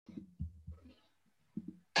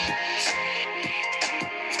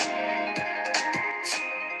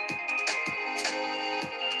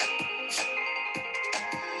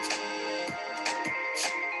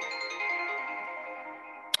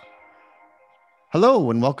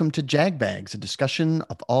Hello and welcome to Jagbags, a discussion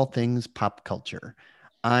of all things pop culture.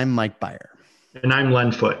 I'm Mike Byer. And I'm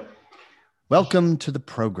Len Foot. Welcome to the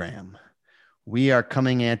program. We are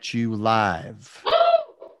coming at you live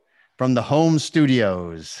from the home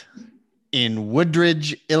studios in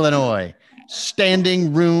Woodridge, Illinois.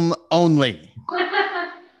 Standing room only.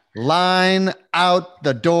 Line out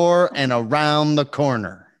the door and around the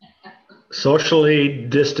corner. Socially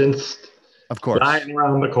distanced. Of course. Line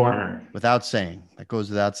around the corner. Without saying. That goes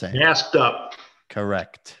without saying. Masked up.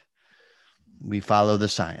 Correct. We follow the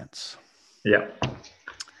science. Yep.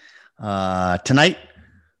 Tonight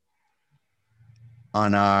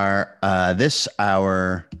on our is this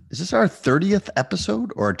our 30th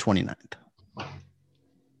episode or 29th?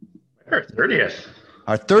 Our 30th.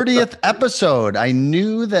 Our 30th episode. I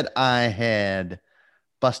knew that I had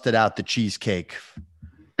busted out the cheesecake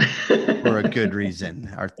for a good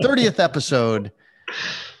reason. Our 30th episode.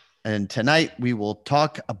 And tonight we will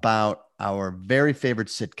talk about our very favorite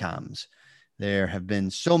sitcoms. There have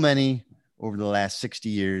been so many over the last 60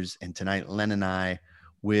 years. And tonight, Len and I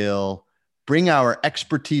will bring our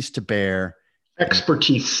expertise to bear.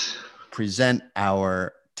 Present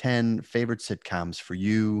our 10 favorite sitcoms for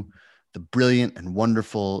you, the brilliant and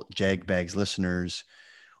wonderful Jagbags listeners.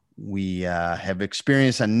 We have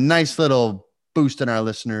experienced a nice little boost in our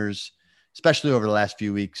listeners, especially over the last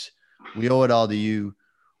few weeks. We owe it all to you.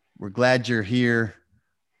 We're glad you're here,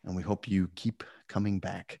 and we hope you keep coming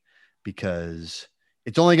back because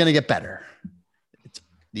it's only going to get better.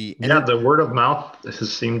 The word of mouth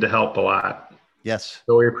has seemed to help a lot. Yes.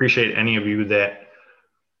 So we appreciate any of you that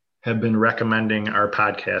have been recommending our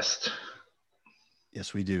podcast.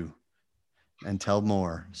 Yes, we do. And tell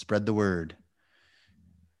more. Spread the word.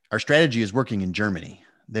 Our strategy is working in Germany.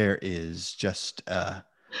 There is just...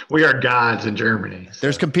 we are gods in Germany. So.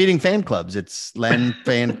 There's competing fan clubs. It's Len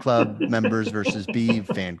fan club members versus Beeve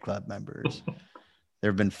fan club members. There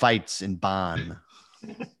have been fights in Bonn.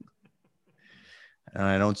 And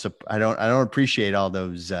I don't appreciate all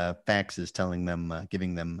those faxes telling them,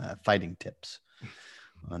 giving them fighting tips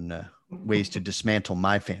on ways to dismantle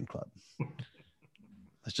my fan club.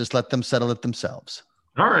 Let's just let them settle it themselves.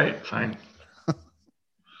 All right, fine.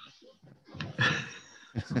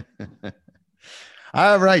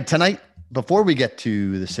 All right, tonight, before we get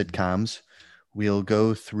to the sitcoms, we'll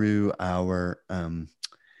go through our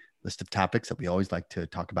list of topics that we always like to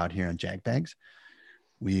talk about here on Jagbags.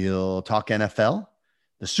 We'll talk NFL.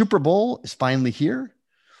 The Super Bowl is finally here.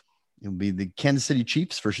 It'll be the Kansas City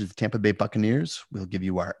Chiefs versus the Tampa Bay Buccaneers. We'll give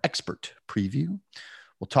you our expert preview.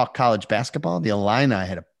 We'll talk college basketball. The Illini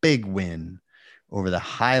had a big win over the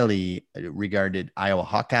highly regarded Iowa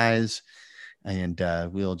Hawkeyes. And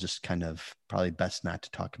we'll just kind of probably best not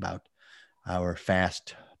to talk about our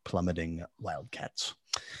fast plummeting Wildcats.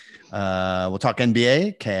 We'll talk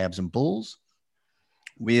NBA, Cavs and Bulls.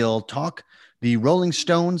 We'll talk the Rolling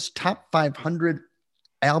Stones top 500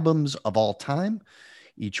 albums of all time.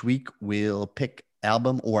 Each week we'll pick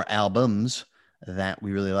album or albums that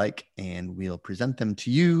we really like, and we'll present them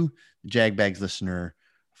to you, the Jagbags listener,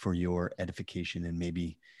 for your edification, and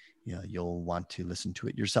maybe you'll want to listen to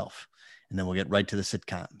it yourself. And then we'll get right to the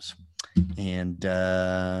sitcoms. And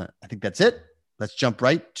I think that's it. Let's jump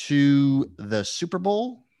right to the Super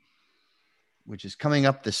Bowl, which is coming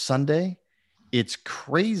up this Sunday. It's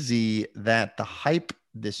crazy that the hype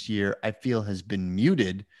this year, I feel, has been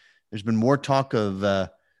muted. There's been more talk of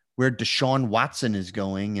where Deshaun Watson is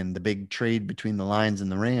going and the big trade between the Lions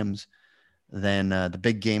and the Rams than the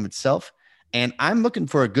big game itself. And I'm looking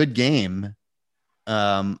for a good game.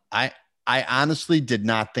 I honestly did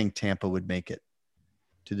not think Tampa would make it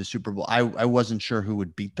to the Super Bowl. I wasn't sure who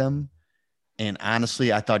would beat them. And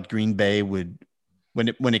honestly, I thought Green Bay would,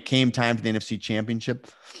 when it came time for the NFC Championship,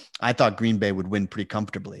 I thought Green Bay would win pretty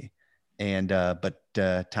comfortably. And but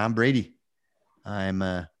Tom Brady, I'm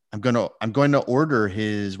going to order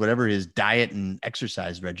his whatever his diet and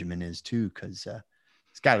exercise regimen is too, because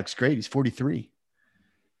this guy looks great. He's 43.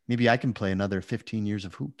 Maybe I can play another 15 years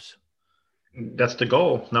of hoops. That's the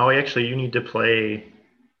goal. No, actually, you need to play.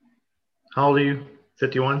 How old are you?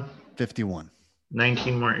 51? 51.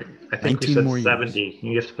 19 more. I think we said 70. Years.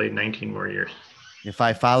 You have to play 19 more years. If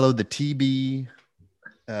I follow the TB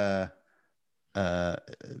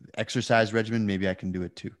exercise regimen, maybe I can do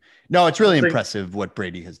it too. No, it's really impressive what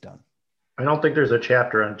Brady has done. I don't think there's a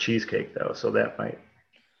chapter on cheesecake though, so that might.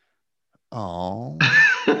 Oh.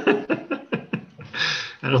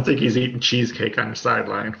 I don't think he's eating cheesecake on the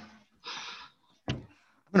sideline. I'm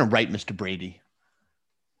going to write Mr. Brady.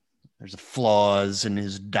 There's flaws in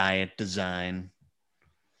his diet design.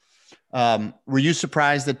 Were you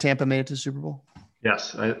surprised that Tampa made it to the Super Bowl?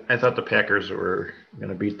 Yes, I thought the Packers were going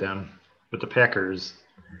to beat them, but the Packers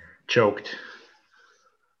choked.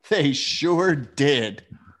 They sure did.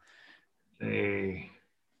 Brady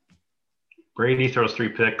throws 3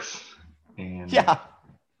 picks, and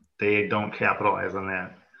they don't capitalize on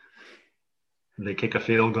that. They kick a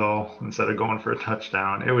field goal instead of going for a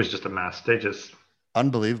touchdown. It was just a mess.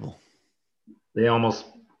 Unbelievable. They almost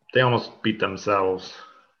beat themselves.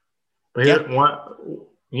 But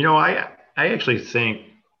I actually think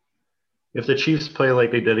if the Chiefs play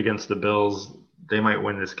like they did against the Bills, they might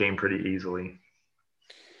win this game pretty easily.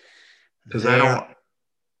 Because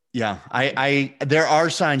there are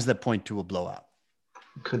signs that point to a blowout.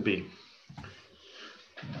 Could be.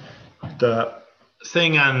 The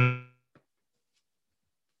thing on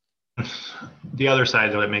the other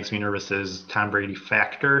side that makes me nervous is Tom Brady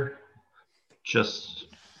factor, just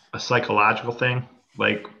a psychological thing.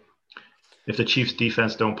 Like if the Chiefs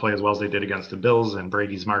defense don't play as well as they did against the Bills and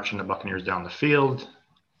Brady's marching the Buccaneers down the field,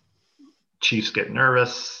 Chiefs get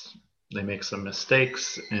nervous. They make some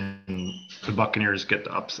mistakes, and the Buccaneers get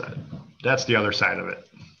the upset. That's the other side of it.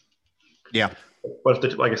 Yeah.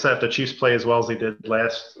 But like I said, if the Chiefs play as well as they did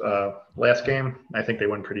last game, I think they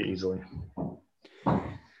win pretty easily.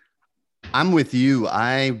 I'm with you.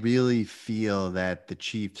 I really feel that the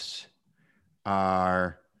Chiefs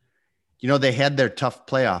are, they had their tough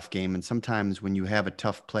playoff game. And sometimes when you have a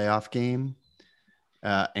tough playoff game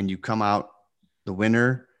and you come out the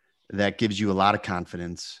winner, that gives you a lot of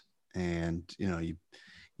confidence. And,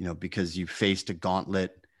 because you faced a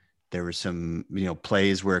gauntlet, there were some,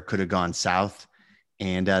 plays where it could have gone south,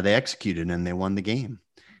 and they executed and they won the game.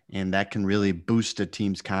 And that can really boost a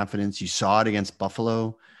team's confidence. You saw it against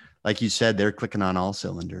Buffalo. Like you said, they're clicking on all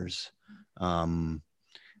cylinders.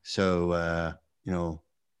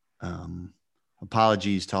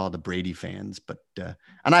 Apologies to all the Brady fans, but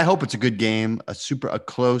and I hope it's a good game. A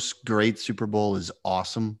close, great Super Bowl is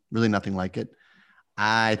awesome. Really nothing like it.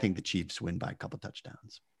 I think the Chiefs win by a couple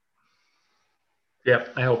touchdowns. Yeah,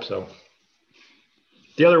 I hope so.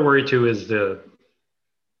 The other worry too is the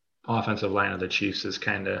offensive line of the Chiefs is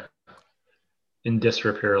kind of in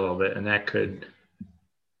disrepair a little bit, and that could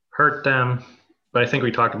hurt them. But I think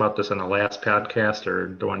we talked about this on the last podcast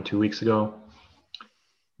or the one 2 weeks ago,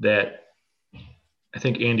 that I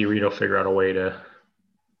think Andy Reid will figure out a way to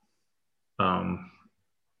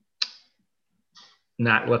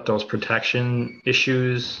not let those protection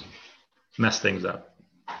issues mess things up.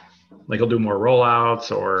 Like he'll do more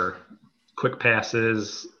rollouts or quick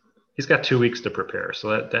passes. He's got 2 weeks to prepare, so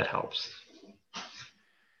that helps.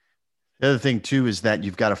 The other thing too is that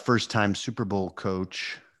you've got a first-time Super Bowl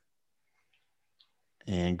coach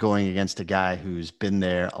and going against a guy who's been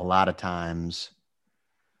there a lot of times.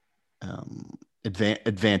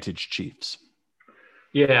 Advantage Chiefs.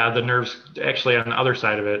 Yeah, the nerves. Actually, on the other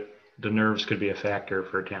side of it, the nerves could be a factor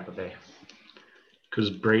for Tampa Bay because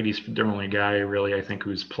Brady's the only guy really I think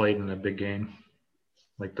who's played in a big game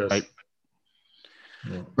like this. Right.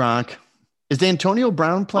 Yeah. Gronk. Is Antonio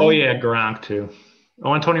Brown playing? Oh yeah, Gronk too.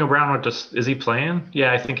 Oh, Antonio Brown is he playing?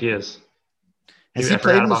 Yeah, I think he is. Has he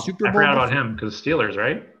played in the Super Bowl? I forgot about him because Steelers,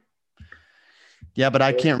 right? Yeah, but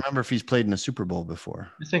I can't remember if he's played in a Super Bowl before.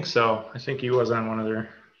 I think so. I think he was on one of their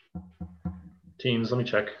teams. Let me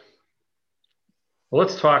check. Well,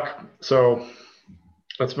 let's talk. So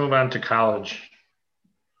let's move on to college.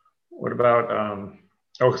 What about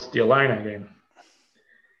it's the Illini game.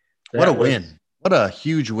 What a win. What a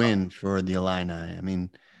huge win for the Illini. I mean,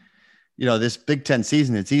 this Big Ten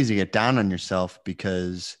season, it's easy to get down on yourself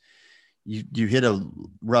because you hit a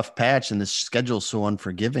rough patch and the schedule's so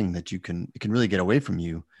unforgiving that it can really get away from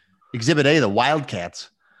you. Exhibit A, the Wildcats.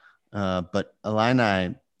 But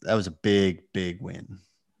Illini, that was a big, big win.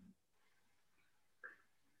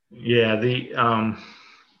 Yeah,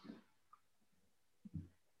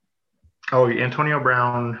 Antonio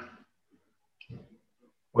Brown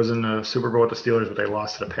was in the Super Bowl with the Steelers, but they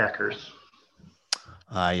lost to the Packers.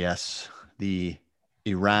 Yes, the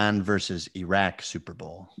Iran versus Iraq Super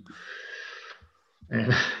Bowl.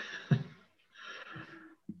 And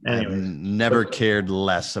I've never cared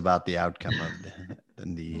less about the outcome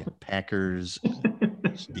than the Packers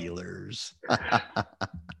Steelers.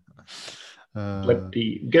 But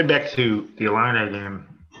get back to the Illini game.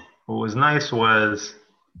 What was nice was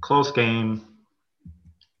close game,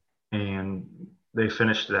 and they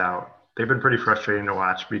finished it out. They've been pretty frustrating to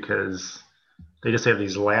watch because they just have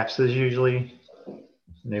these lapses usually.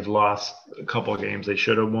 And they've lost a couple of games they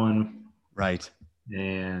should have won. Right.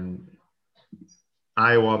 And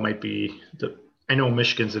Iowa might be I know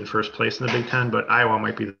Michigan's in first place in the Big Ten, but Iowa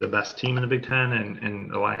might be the best team in the Big Ten,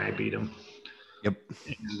 and Illini beat them. Yep.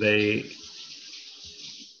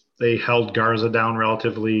 They held Garza down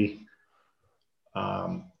relatively.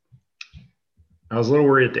 I was a little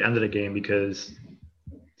worried at the end of the game because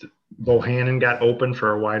Bohannon got open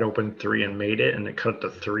for a wide open three and made it, and it cut to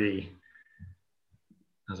 3.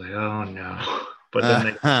 I was like, oh no. But then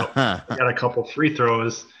they got a couple free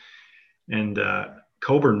throws, and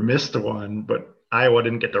Coburn missed one, but Iowa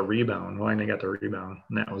didn't get the rebound. Illini got the rebound,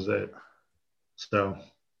 and that was it. So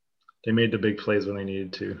they made the big plays when they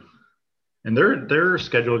needed to. And their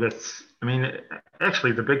schedule gets – I mean,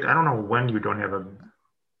 actually, I don't know when you don't have a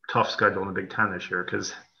tough schedule in the Big Ten this year,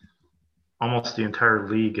 because almost the entire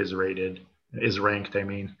league is ranked, I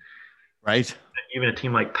mean. Right. Even a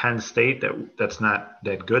team like Penn State that's not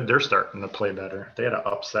that good, they're starting to play better. They had an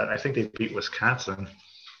upset. I think they beat Wisconsin.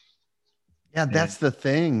 Yeah, that's the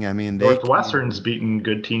thing. I mean, Northwestern's beaten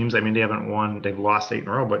good teams. I mean, they haven't won. They've lost 8 in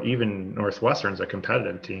a row, but even Northwestern's a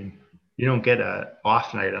competitive team. You don't get an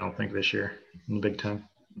off night, I don't think, this year in the Big Ten.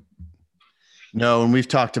 No, and we've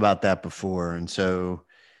talked about that before. And so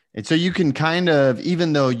you can kind of,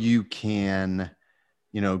 even though you can,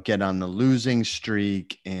 get on the losing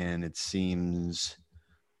streak, and it seems,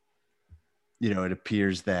 it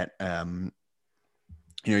appears that,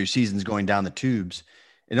 your season's going down the tubes.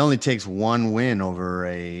 It only takes one win over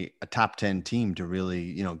a top 10 team to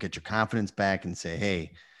really, get your confidence back and say,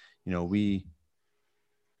 hey,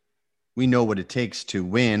 we know what it takes to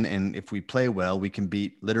win. And if we play well, we can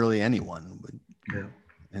beat literally anyone. Yeah.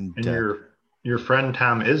 And your friend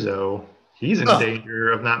Tom Izzo, he's in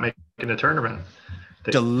danger of not making the tournament.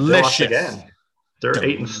 Delicious. Again. They're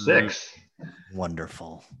 8-6.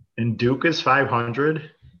 Wonderful. And Duke is 500.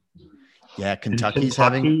 Yeah, Kentucky's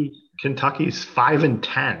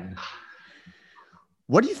 5-10.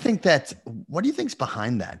 What do you think's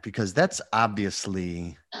behind that? Because that's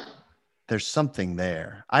obviously there's something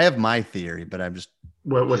there. I have my theory, but I'm just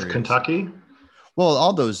what was Kentucky? Well,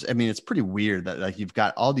 all those, I mean, it's pretty weird that you've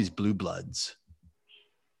got all these blue bloods.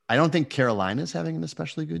 I don't think Carolina's having an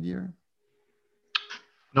especially good year.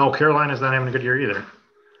 No, Carolina's not having a good year either.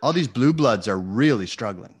 All these blue bloods are really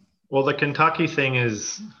struggling. Well, the Kentucky thing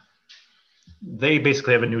is they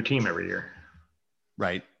basically have a new team every year.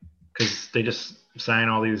 Right. Because they just sign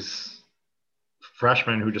all these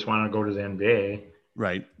freshmen who just want to go to the NBA.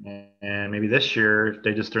 Right. And maybe this year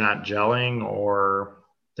they're not gelling, or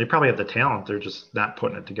they probably have the talent. They're just not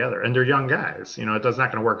putting it together. And they're young guys. It's not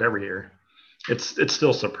going to work every year. It's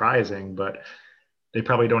still surprising, but they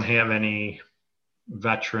probably don't have any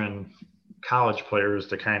veteran college players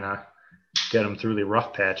to kind of get them through the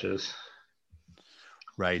rough patches.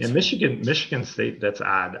 Right. And Michigan State, that's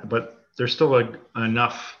odd, but there's still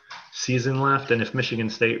enough season left. And if Michigan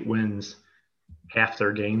State wins half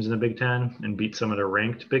their games in the Big Ten and beat some of the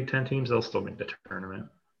ranked Big Ten teams, they'll still make the tournament.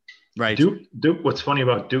 Right. Duke. What's funny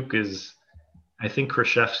about Duke is I think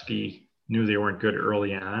Krzyzewski knew they weren't good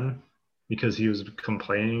early on because he was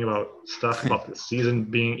complaining about stuff about the season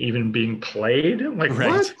being played. I'm like, right.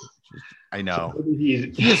 What? I know. So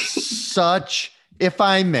he is such, if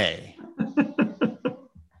I may,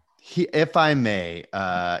 he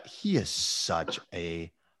is such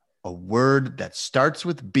a word that starts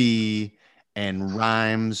with B and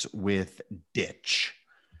rhymes with ditch.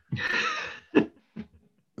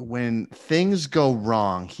 When things go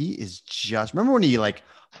wrong, he is just, remember when he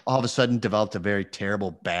all of a sudden developed a very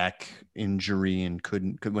terrible back injury and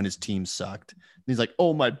couldn't when his team sucked. And he's like,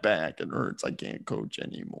 oh, my back, it hurts. I can't coach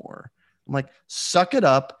anymore. I'm like, suck it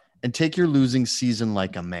up and take your losing season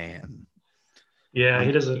like a man. Yeah,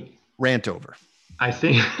 he doesn't rant over. I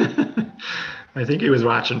think he was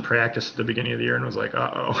watching practice at the beginning of the year and was like,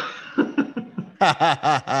 uh-oh.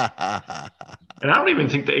 And I don't even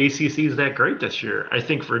think the ACC is that great this year. I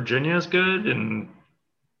think Virginia is good, and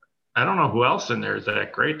I don't know who else in there is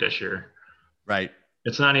that great this year. Right.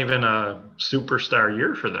 It's not even a superstar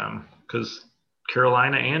year for them because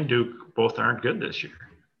Carolina and Duke both aren't good this year.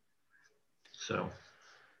 So.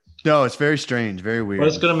 No, it's very strange, very weird. But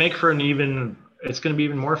it's going to make for it's going to be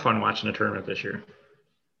even more fun watching the tournament this year.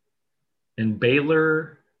 And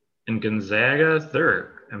Baylor and Gonzaga,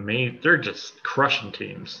 they're amazing. They're just crushing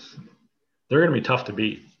teams. They're going to be tough to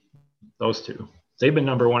beat, those two. They've been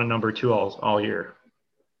number 1 and number 2 all year.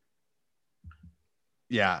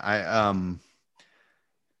 Yeah,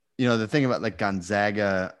 the thing about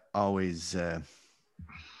Gonzaga always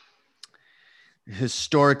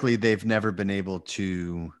historically they've never been able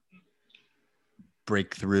to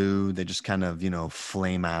break through. They just kind of,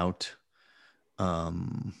 flame out.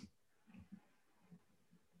 And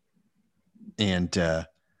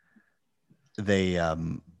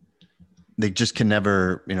they just can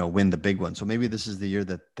never, win the big one. So maybe this is the year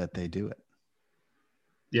that they do it.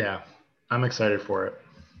 Yeah, I'm excited for it.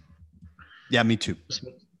 Yeah, me too. Just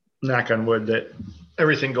knock on wood that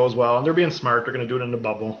everything goes well. And they're being smart. They're going to do it in the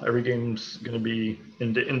bubble. Every game's going to be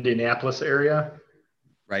in the Indianapolis area.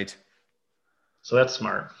 Right. So that's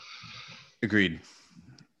smart. Agreed.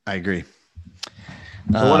 I agree.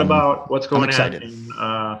 So what about what's going on excited. in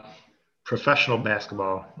professional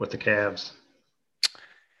basketball with the Cavs?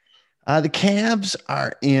 The Cavs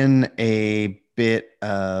are in a bit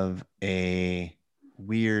of a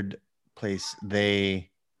weird place. I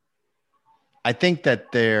think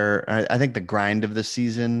the grind of the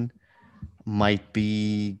season might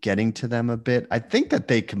be getting to them a bit. I think that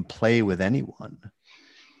they can play with anyone.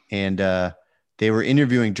 And they were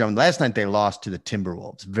interviewing Drummond. Last night they lost to the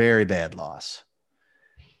Timberwolves. Very bad loss.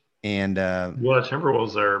 And the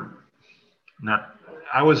Timberwolves are not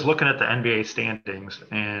 – I was looking at the NBA standings,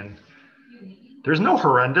 and there's no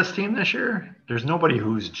horrendous team this year. There's nobody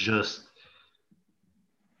who's just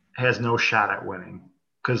has no shot at winning,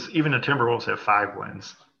 because even the Timberwolves have 5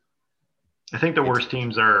 wins. I think the worst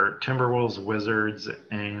teams are Timberwolves, Wizards,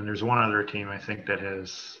 and there's one other team I think that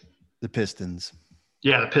has the Pistons.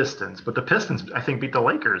 Yeah, the Pistons. But the Pistons, I think, beat the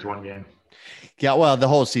Lakers one game. Yeah, well, the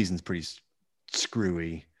whole season's pretty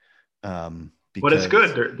screwy. But it's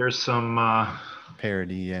good. There's some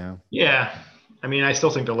parity, yeah. Yeah. I mean, I still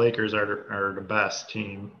think the Lakers are the best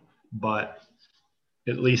team, but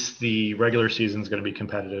at least the regular season is going to be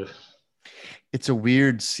competitive. It's a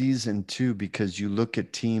weird season, too, because you look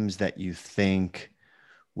at teams that you think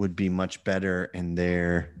would be much better and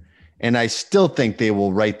I still think they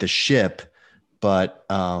will right the ship, but,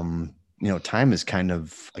 time is kind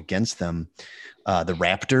of against them. The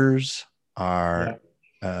Raptors are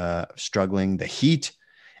struggling. The Heat,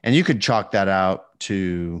 and you could chalk that out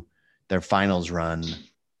to their finals run.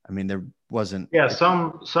 I mean, there wasn't. Yeah,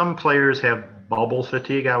 some players have bubble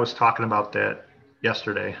fatigue. I was talking about that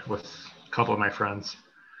yesterday with a couple of my friends.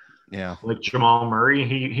 Yeah, like Jamal Murray,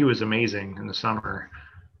 he was amazing in the summer,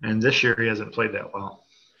 and this year he hasn't played that well.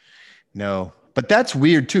 No, but that's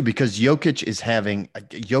weird too, because Jokic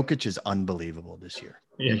is unbelievable this year.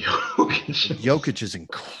 Yeah, Jokic is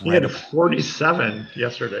incredible. He had 47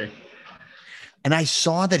 yesterday. And I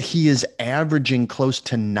saw that he is averaging close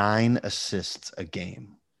to 9 assists a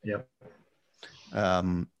game. Yep.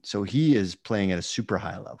 So he is playing at a super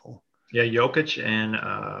high level. Yeah, Jokic and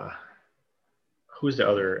who's the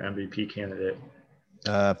other MVP candidate?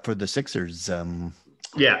 For the Sixers.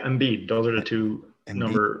 Yeah, Embiid. Those are the two,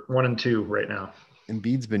 number 1 and 2 right now.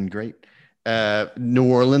 Embiid's been great.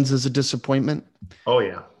 New Orleans is a disappointment. Oh,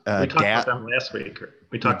 yeah. We talked about them last week.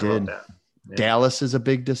 We talked about that. Yeah. Dallas is a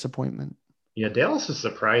big disappointment. Yeah, Dallas is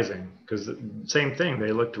surprising because same thing.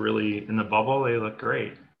 They looked really – in the bubble, they looked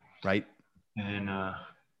great. Right. And,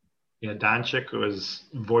 Doncic was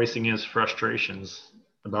voicing his frustrations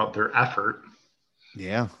about their effort.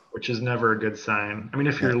 Yeah. Which is never a good sign. I mean,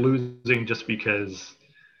 if you're losing just because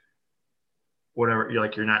whatever,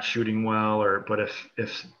 you're not shooting well, but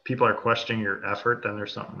if people are questioning your effort, then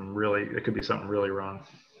there's it could be something really wrong.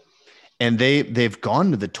 And they've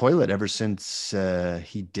gone to the toilet ever since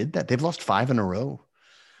he did that. They've lost 5 in a row.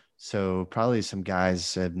 So probably some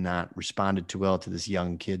guys have not responded too well to this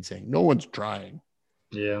young kid saying, no one's trying.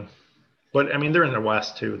 Yeah. But, I mean, they're in the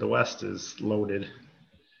West, too. The West is loaded.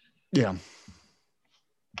 Yeah.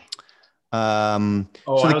 I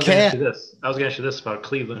was going to ask you this about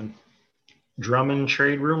Cleveland. Drummond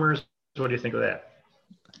trade rumors. What do you think of that?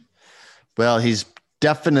 Well, he's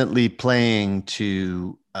definitely playing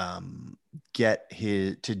to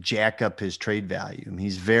jack up his trade value.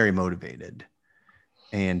 He's very motivated.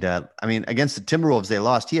 And against the Timberwolves, they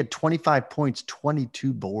lost. He had 25 points,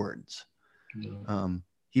 22 boards. Yeah.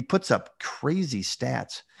 He puts up crazy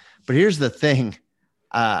stats. But here's the thing.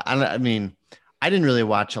 I didn't really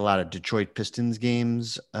watch a lot of Detroit Pistons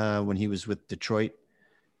games when he was with Detroit.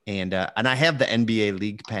 And I have the NBA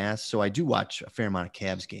League Pass, so I do watch a fair amount of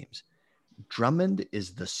Cavs games. Drummond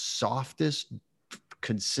is the softest,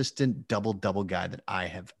 consistent double-double guy that I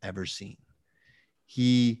have ever seen.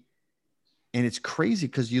 And it's crazy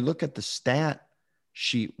because you look at the stat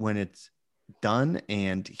sheet when it's done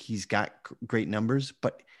and he's got great numbers,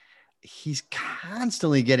 but he's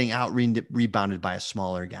constantly getting out rebounded by a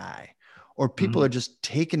smaller guy, or people are just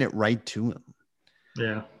taking it right to him.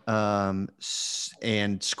 Yeah.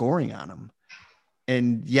 And scoring on him.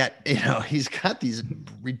 And yet, he's got these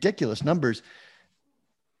ridiculous numbers.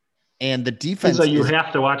 And the And defense so you is,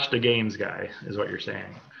 have to watch the games, guy, is what you're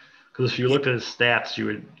saying. Because if you looked at his stats,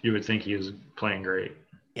 you would think he was playing great.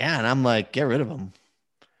 yeah. And I'm like, get rid of him.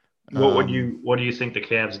 What do you think the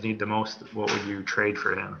Cavs need the most? What would you trade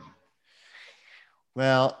for him?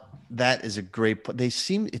 Well, that is a great point. They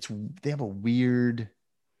have a weird,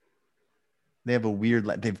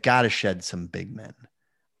 they've got to shed some big men.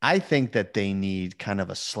 I think that they need kind of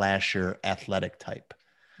a slasher athletic type.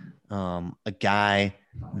 A guy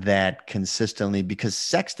that consistently, because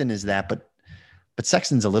Sexton is that, but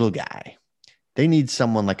Sexton's a little guy. They need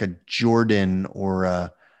someone like a Jordan or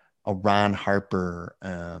a Ron Harper.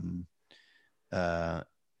 Like a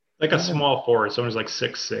Even small forward, someone who's like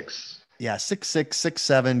 6'6". yeah, 6'6",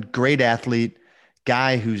 6'7", great athlete,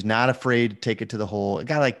 guy who's not afraid to take it to the hole. A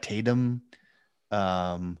guy like Tatum,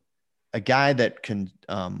 um, a guy that can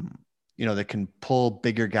that can pull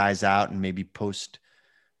bigger guys out and maybe post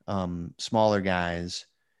smaller guys,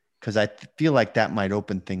 because I feel like that might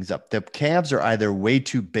open things up. The Cavs are either way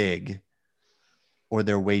too big or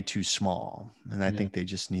they're way too small, and I think they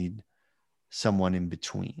just need someone in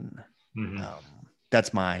between. Mm-hmm.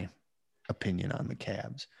 That's my opinion on the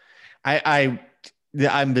Cavs. I've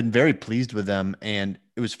been very pleased with them, and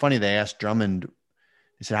it was funny. They asked Drummond.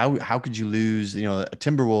 They said, "How could you lose?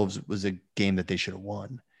 Timberwolves was a game that they should have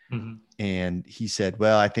won." Mm-hmm. And he said,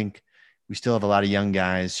 "Well, I think we still have a lot of young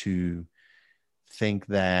guys who think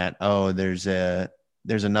that there's a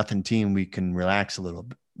nothing team, we can relax a little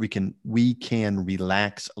bit. We can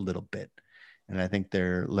relax a little bit." And I think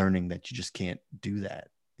they're learning that you just can't do that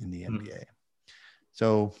in the NBA.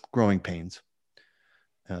 So growing pains.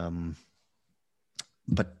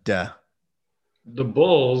 But the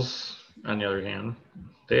Bulls, on the other hand,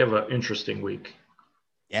 they have an interesting week.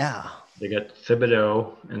 Yeah. They got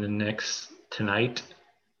Thibodeau and the Knicks tonight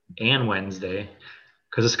and Wednesday,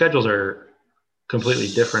 because the schedules are completely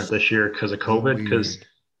different this year because of COVID, because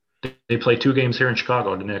they play 2 games here in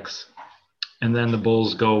Chicago, the Knicks, and then the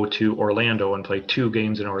Bulls go to Orlando and play 2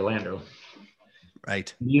 games in Orlando.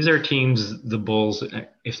 Right. These are teams, the Bulls,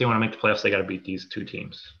 if they want to make the playoffs, they got to beat these 2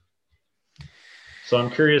 teams. So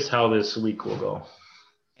I'm curious how this week will go.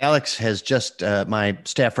 Alex has just, my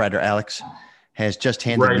staff writer, Alex, has just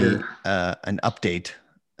handed me an update.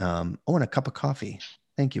 And a cup of coffee.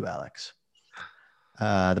 Thank you, Alex.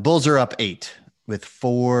 The Bulls are up 8 with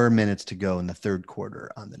 4 minutes to go in the third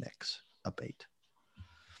quarter on the Knicks. Up 8.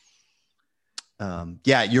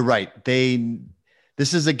 Yeah, you're right.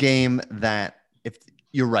 This is a game that, if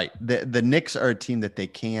you're right, the Knicks are a team that they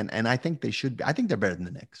can, and I think they should be. I think they're better than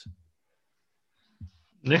the Knicks.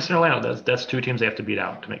 Knicks and Orlando, that's 2 teams they have to beat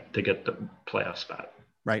out to get the playoff spot.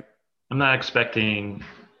 Right. I'm not expecting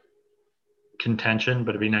contention,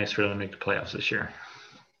 but it'd be nice for them to make the playoffs this year.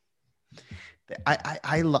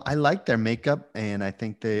 I like their makeup, and I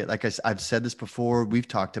think they, like I've said this before, we've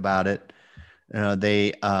talked about it.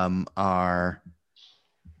 They are,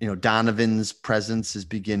 Donovan's presence is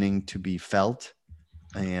beginning to be felt,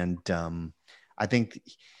 and I think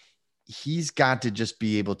he's got to just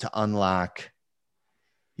be able to unlock.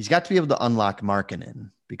 He's got to be able to unlock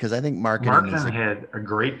Markkanen, because I think Markkanen had a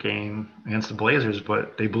great game against the Blazers,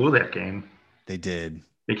 but they blew that game. They did.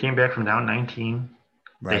 They came back from down 19.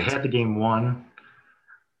 Right. They had the game won.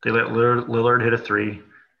 They let Lillard hit a 3,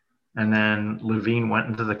 and then Levine went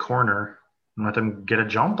into the corner and let them get a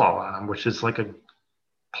jump ball on him, which is like a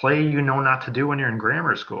play not to do when you're in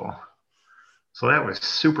grammar school. So that was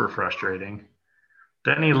super frustrating.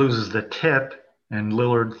 Then he loses the tip, and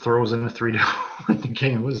Lillard throws in a 3 to win the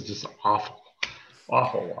game. It was just awful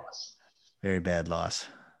loss. Very bad loss.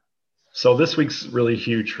 So this week's really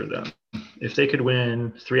huge for them. If they could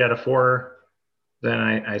win 3 out of 4, then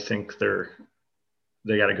I think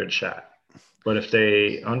they got a good shot. But if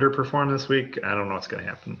they underperform this week, I don't know what's going to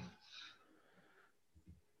happen.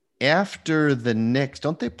 After the Knicks,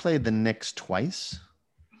 don't they play the Knicks twice?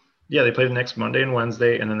 Yeah, they play the Knicks Monday and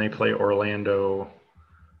Wednesday, and then they play Orlando.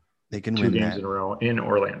 They can 2 win games that in a row in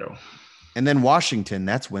Orlando. And then Washington,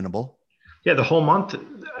 that's winnable. Yeah, the whole month,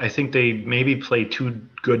 I think they maybe play 2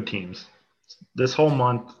 good teams. This whole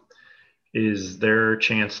month is their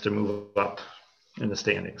chance to move up in the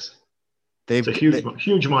standings. It's a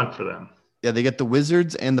huge month for them. Yeah, they get the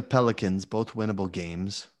Wizards and the Pelicans, both winnable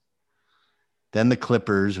games. Then the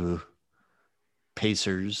Clippers,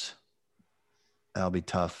 Pacers. That'll be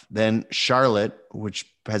tough. Then Charlotte,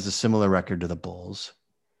 which has a similar record to the Bulls.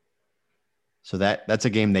 So that's a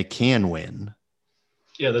game they can win.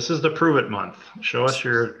 Yeah, this is the prove it month. Show us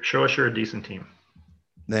you're a decent team.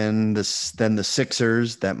 Then the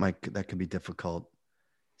Sixers, that could be difficult.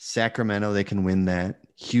 Sacramento, they can win that.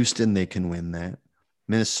 Houston, they can win that.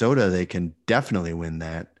 Minnesota, they can definitely win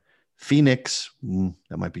that. Phoenix,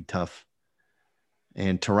 that might be tough.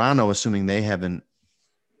 And Toronto, assuming they haven't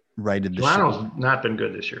righted the ship. Toronto's not been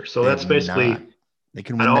good this year. So They that's have basically, not. They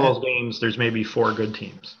can at win all that. those games, there's maybe 4 good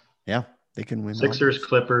teams. Yeah, they can win. Sixers,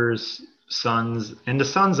 Clippers, Suns. And the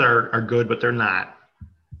Suns are good, but they're not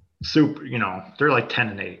super, they're like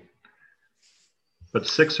 10-8. But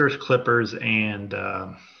Sixers, Clippers, and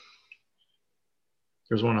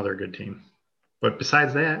there's one other good team. But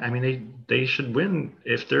besides that, I mean, they should win.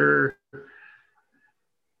 If they're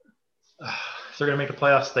going to make the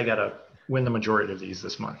playoffs, they got to win the majority of these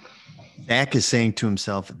this month. Dak is saying to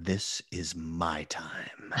himself, "This is my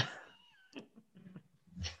time."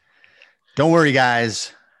 Don't worry,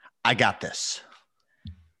 guys. I got this.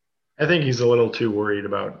 I think he's a little too worried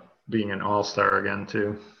about being an all-star again,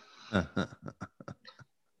 too.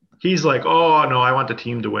 He's like, oh, no, I want the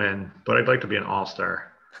team to win, but I'd like to be an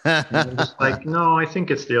all-star. And I'm just like, no, I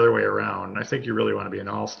think it's the other way around. I think you really want to be an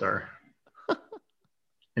all-star.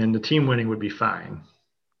 And the team winning would be fine.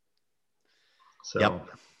 So, yep.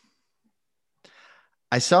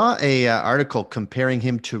 I saw a article comparing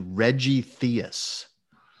him to Reggie Theus.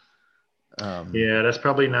 Yeah, that's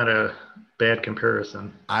probably not a bad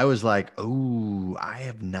comparison. I was like, oh, I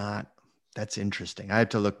have not. That's interesting. I have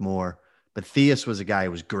to look more. But Theus was a guy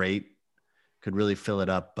who was great, could really fill it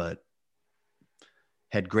up, but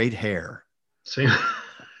had great hair. Same.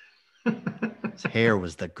 His hair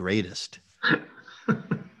was the greatest.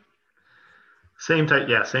 Same type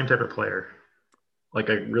of player. Like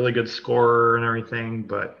a really good scorer and everything,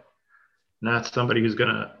 but not somebody who's going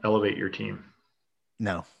to elevate your team.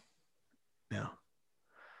 No.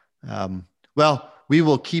 Well, we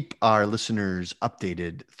will keep our listeners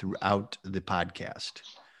updated throughout the podcast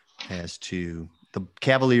as to the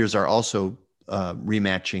Cavaliers are also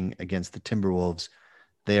rematching against the Timberwolves.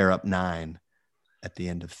 They are up 9 at the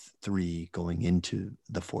end of 3 going into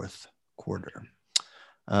the fourth quarter.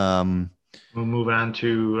 We'll move on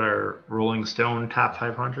to our Rolling Stone Top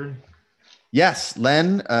 500. Yes,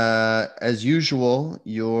 Len, as usual,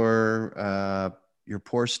 your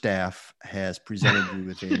poor staff has presented you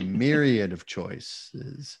with a myriad of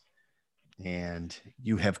choices, and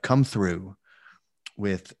you have come through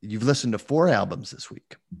you've listened to 4 albums this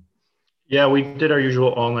week. Yeah, we did our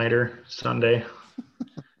usual all-nighter Sunday.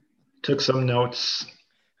 Took some notes.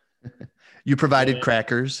 You provided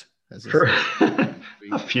crackers. A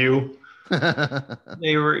few.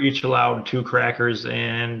 They were each allowed 2 crackers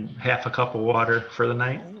and half a cup of water for the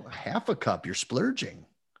night. Oh, half a cup. You're splurging.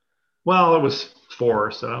 Well, it was 4,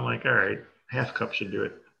 so I'm like, all right, half a cup should do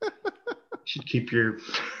it. Should keep your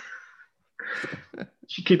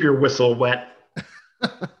whistle wet.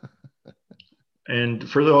 And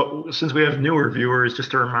since we have newer viewers,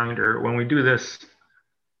 just a reminder, when we do this,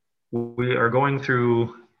 we are going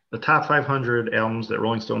through the top 500 albums that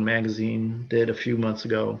Rolling Stone magazine did a few months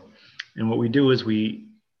ago. And what we do is we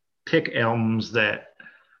pick albums that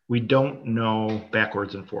we don't know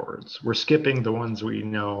backwards and forwards. We're skipping the ones we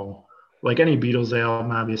know, like any Beatles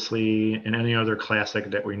album, obviously, and any other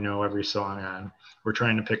classic that we know every song on. We're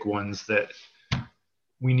trying to pick ones that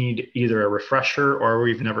we need either a refresher or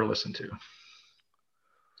we've never listened to.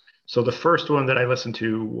 So the first one that I listened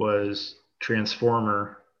to was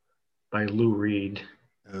Transformer by Lou Reed.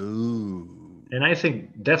 Ooh. And I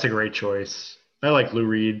think that's a great choice. I like Lou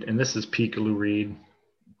Reed, and this is peak Lou Reed.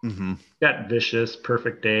 Mm-hmm. Got Vicious,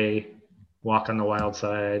 Perfect Day, Walk on the Wild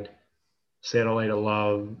Side, Satellite of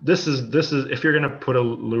Love. This is if you're gonna put a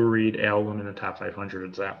Lou Reed album in the top 500,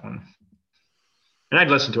 it's that one. And I'd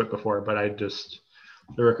listened to it before, but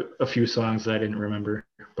there were a few songs that I didn't remember.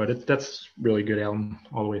 But that's really good album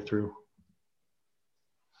all the way through.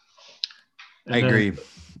 And I agree.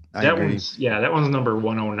 That one's number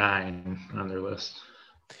 109 on their list.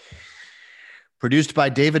 Produced by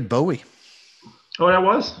David Bowie. Oh, that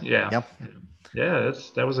was? Yeah. Yep. Yeah,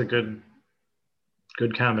 that was a good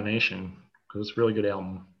combination because it's a really good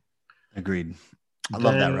album. Agreed. I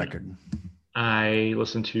love that record. I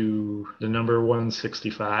listened to the number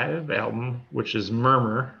 165 album, which is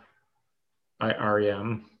Murmur by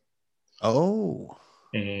R.E.M. Oh.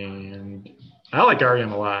 And I like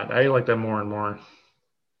R.E.M. a lot. I like them more and more.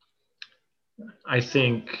 I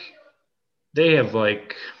think they have when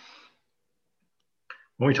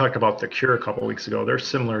we talked about The Cure a couple of weeks ago, they're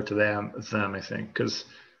similar to them, I think, because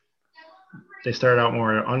they started out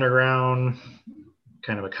more underground,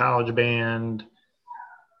 kind of a college band,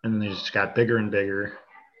 and then they just got bigger and bigger.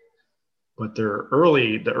 But the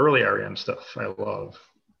early R.E.M. stuff I love.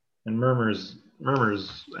 And Murmur's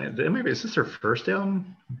maybe is this their first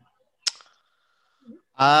album?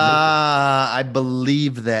 I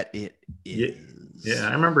believe that it is. Yeah,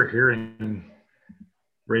 I remember hearing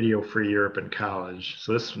Radio Free Europe and College.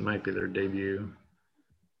 So this might be their debut.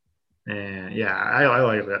 And yeah, I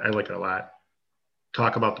like that. I like it a lot.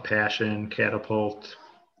 Talk About the Passion, Catapult.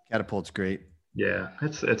 Catapult's great. Yeah,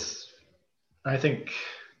 it's. I think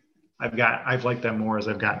I've liked them more as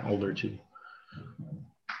I've gotten older too.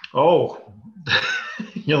 Oh,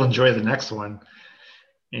 you'll enjoy the next one,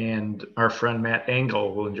 and our friend Matt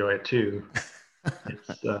Engel will enjoy it too.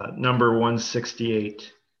 It's number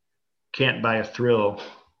 168. Can't Buy a Thrill,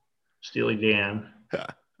 Steely Dan.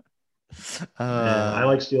 I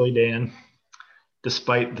like Steely Dan,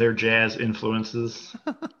 despite their jazz influences.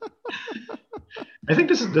 I think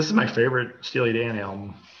this is my favorite Steely Dan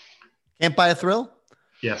album. Can't Buy a Thrill?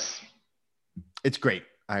 Yes. It's great.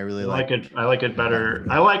 I really like it. I like it better.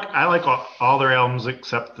 I like all their albums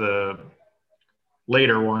except the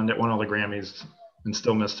later one that won all the Grammys and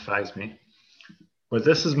still mystifies me. But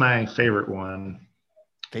this is my favorite one.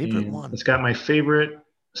 It's got my favorite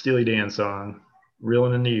Steely Dan song,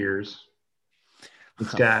 Reelin' in the Years.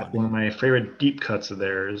 It's got one of my favorite deep cuts of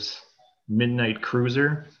theirs, Midnight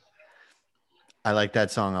Cruiser. I like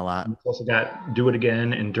that song a lot. It's also got Do It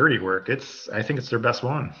Again and Dirty Work. I think it's their best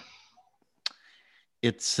one.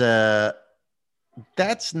 It's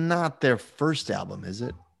that's not their first album, is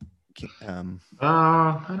it?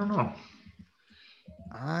 I don't know.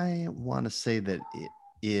 I want to say that it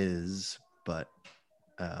is, but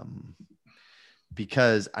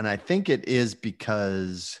because, and I think it is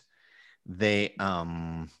because they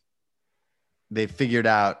figured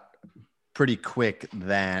out pretty quick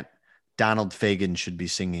that Donald Fagen should be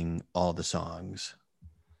singing all the songs.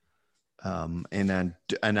 And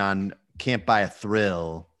on Can't Buy a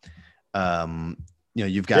Thrill,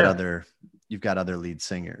 you've got other lead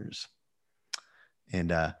singers.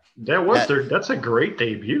 And that's a great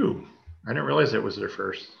debut. I didn't realize it was their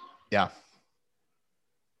first. Yeah.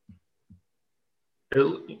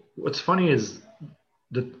 What's funny is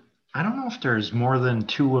I don't know if there's more than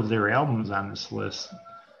 2 of their albums on this list,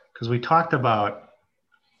 because we talked about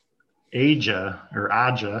Aja.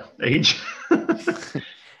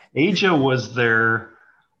 Aja was their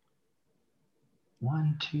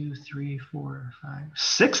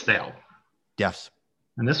 6th album. Yes.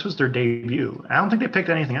 And this was their debut. I don't think they picked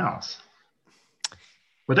anything else.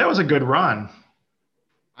 But that was a good run.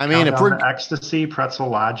 I mean, if we're Ecstasy, Pretzel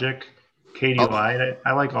Logic, Katie Lied,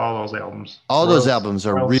 I like all those albums. All those albums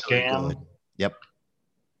are really good. Yep.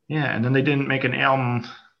 Yeah, and then they didn't make an album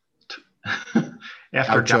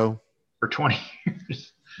after Gaucho for 20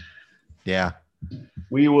 years. Yeah.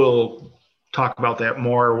 We will talk about that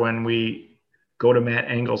more when we go to Matt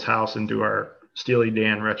Engel's house and do our Steely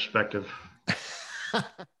Dan retrospective.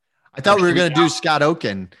 I thought we were going to do Scott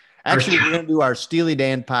Oaken. Actually, we're going to do our Steely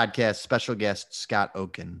Dan podcast special guest, Scott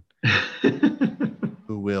Oaken,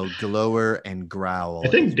 who will glower and growl. I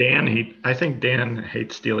think Dan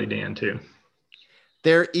hates Steely Dan too.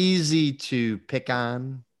 They're easy to pick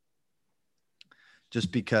on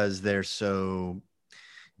just because they're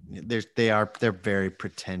very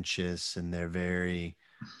pretentious, and they're very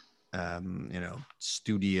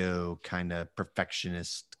studio kind of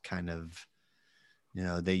perfectionist kind of,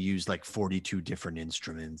 they use like 42 different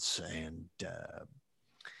instruments, and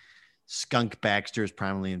Skunk Baxter is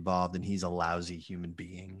primarily involved, and he's a lousy human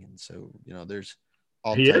being. And so, there's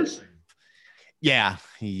all types. Yeah,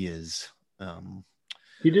 he is.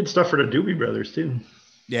 He did stuff for the Doobie Brothers too.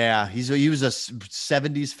 Yeah, he was a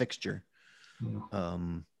 70s fixture.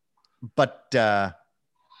 But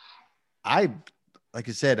like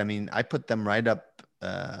I said, I mean, I put them right up.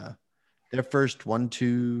 Their first 1,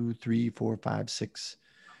 2, 3, 4, 5, 6.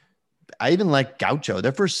 I even like Gaucho.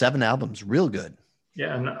 Their first 7 albums, real good.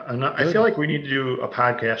 Yeah, and I feel like we need to do a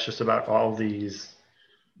podcast just about all these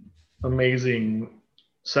amazing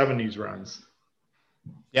 70s runs.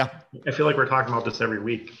 Yeah. I feel like we're talking about this every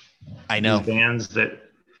week. I know. These bands that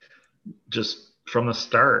just from the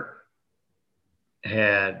start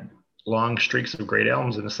had long streaks of great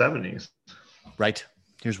albums in the 70s. Right.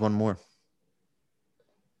 Here's one more.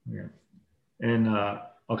 Yeah. And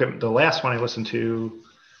the last one I listened to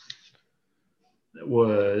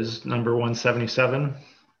was number 177.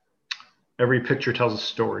 Every Picture Tells a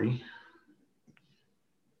Story.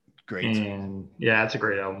 Great. And yeah, it's a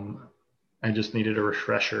great album. I just needed a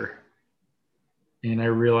refresher. And I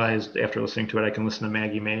realized after listening to it, I can listen to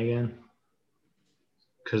Maggie May again.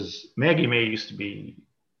 Because Maggie May used to be,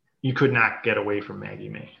 you could not get away from Maggie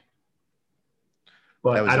May.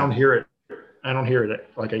 But I don't hear it. I don't hear it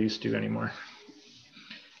like I used to anymore.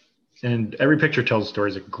 And Every Picture Tells a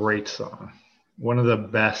Story is a great song. One of the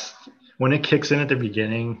best. When it kicks in at the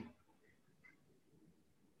beginning,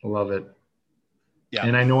 I love it. Yeah.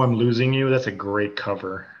 And I Know I'm Losing You. That's a great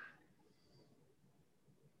cover.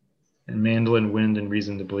 And Mandolin Wind and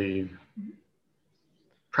Reason to Believe.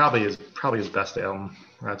 Probably his best album,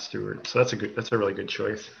 Rod Stewart. So that's a really good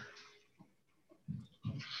choice.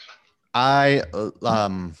 That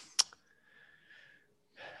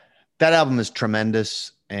album is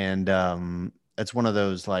tremendous, and it's one of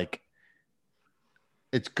those, like,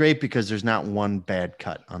 it's great because there's not one bad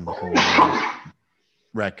cut on the whole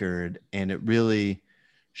record, and it really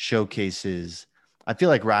showcases. I feel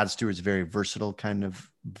like Rod Stewart's a very versatile kind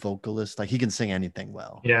of vocalist. Like, he can sing anything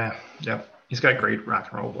well. Yeah, he's got great rock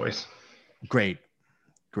and roll voice. Great.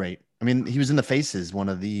 I mean, he was in the Faces, one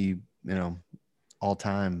of the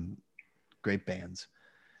all-time great bands,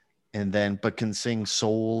 and then but can sing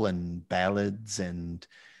soul and ballads, and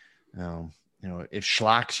if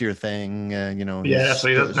schlock's your thing, Yeah, that's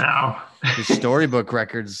what he does now. his storybook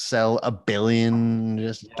records sell 1 billion.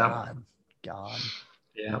 Just Yep. God.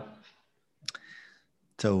 Yeah.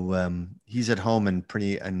 So he's at home in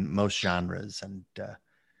most genres, and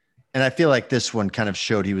I feel like this one kind of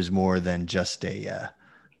showed he was more than just a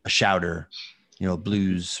shouter,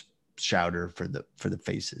 blues shouter for the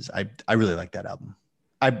Faces. I really like that album.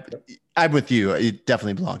 I'm with you. It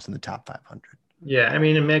definitely belongs in the top 500. Yeah, I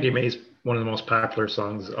mean, and Maggie May's one of the most popular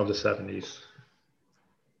songs of the 70s. I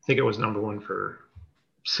think it was number one for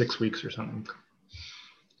 6 weeks or something.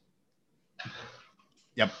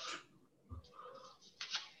 Yep.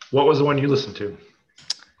 What was the one you listened to?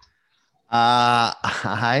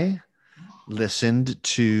 I listened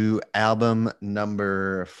to album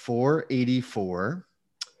number 484.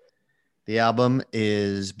 The album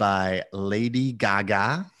is by Lady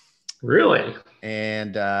Gaga. Really?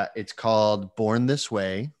 And it's called Born This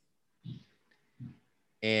Way.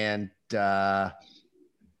 And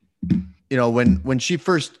when she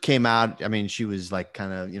first came out, I mean, she was like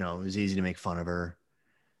kind of, it was easy to make fun of her,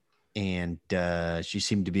 and she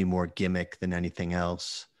seemed to be more gimmick than anything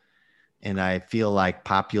else. And I feel like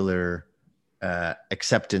popular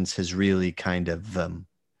acceptance has really kind of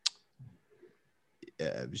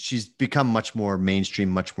she's become much more mainstream,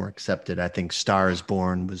 much more accepted. I think Star Is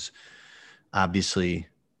Born was obviously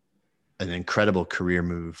an incredible career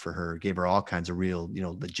move for her. Gave her all kinds of real,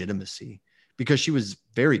 legitimacy, because she was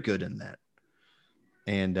very good in that.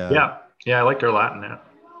 And yeah, I liked her a lot in that.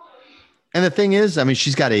 And the thing is, I mean,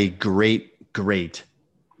 she's got a great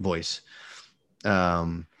voice.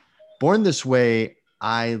 Born This Way,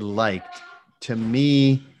 I liked. To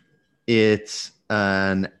me, it's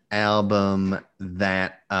an album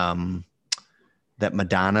that that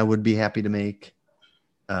Madonna would be happy to make.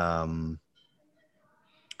 But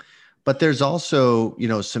there's also,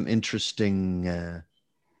 some interesting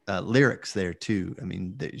lyrics there too. I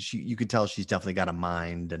mean, you could tell she's definitely got a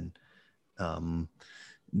mind, and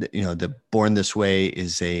the Born This Way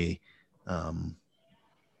is a now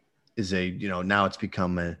it's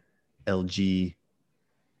become a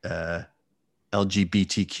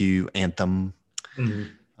LGBTQ anthem.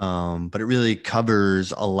 Mm-hmm. But it really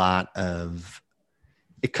covers a lot of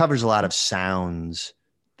sounds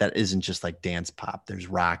that isn't just like dance pop. There's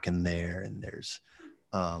rock in there, and there's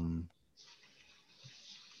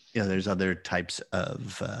there's other types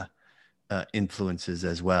of influences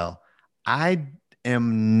as well. I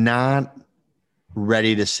am not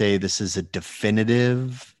ready to say this is a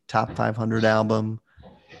definitive top 500 album,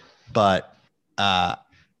 but I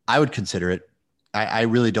would consider it. I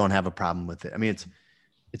really don't have a problem with it. I mean,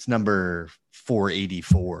 it's number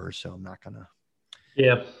 484, so I'm not gonna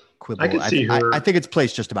quibble. I could see her. I think it's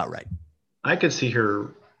placed just about right. I could see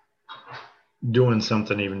her doing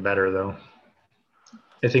something even better, though.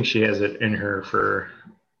 I think she has it in her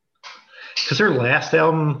because her last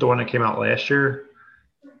album, the one that came out last year,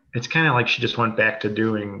 it's kind of like she just went back to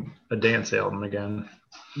doing a dance album again.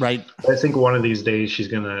 Right. I think one of these days she's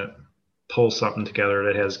gonna pull something together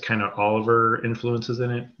that has kind of all of her influences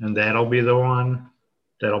in it, and that'll be the one.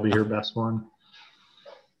 That'll be her best one.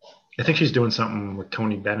 I think she's doing something with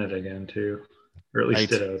Tony Bennett again too, or at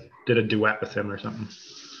least did a duet with him or something.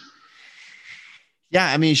 Yeah,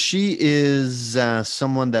 I mean, she is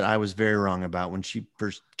someone that I was very wrong about when she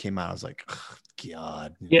first came out. I was like, oh,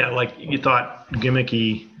 God. Yeah, like you thought,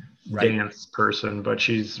 gimmicky dance person, but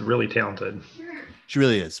she's really talented. She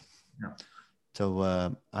really is. Yeah.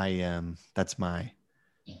 So that's my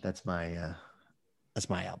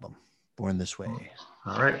album, Born This Way.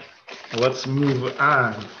 All right, let's move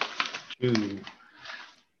on to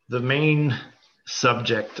the main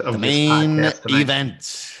subject of the main this podcast tonight.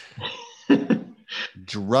 Event.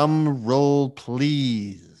 Drum roll,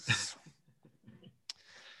 please.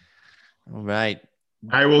 All right.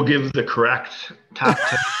 I will give the correct top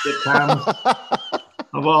 10 sitcoms.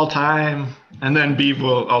 of all time. And then Beeve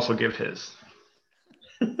will also give his.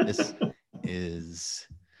 This is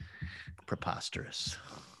preposterous.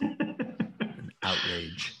 An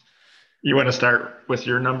outrage. You want to start with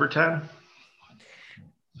your number 10?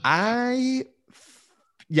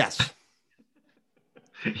 Yes.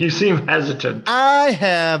 You seem hesitant. I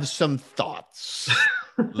have some thoughts,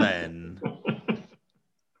 Len.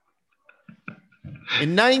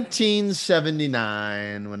 In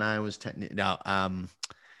 1979, when I was 10,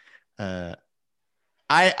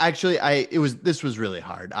 this was really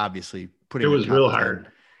hard, obviously. It was real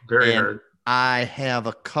hard. Very hard. I have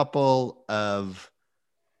a couple of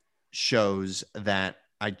shows that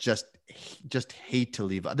I just hate to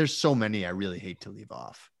leave. There's so many I really hate to leave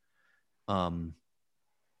off.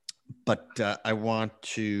 But I want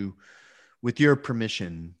to, with your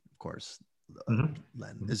permission, of course, Len,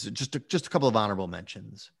 is just a couple of honorable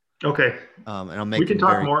mentions. Okay. And I'll make. We can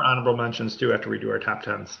talk more honorable mentions too after we do our top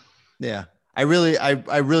 10s. Yeah, I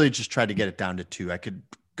really just tried to get it down to 2. I could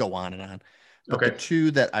go on and on, but the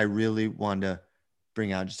 2 that I really want to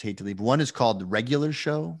bring out, just hate to leave. One is called The Regular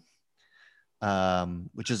Show,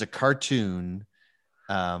 which is a cartoon.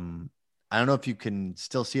 I don't know if you can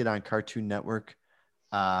still see it on Cartoon Network.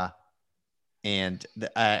 And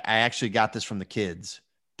I actually got this from the kids.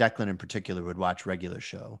 Declan in particular would watch Regular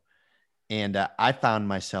Show. And I found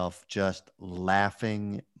myself just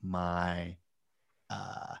laughing my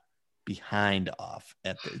behind off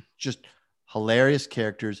at the just hilarious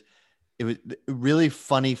characters. It was really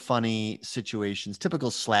funny situations,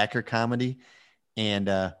 typical slacker comedy. And,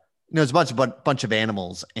 it's a bunch of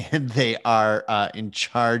animals, and they are in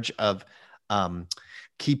charge of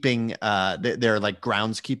keeping they're like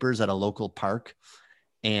groundskeepers at a local park,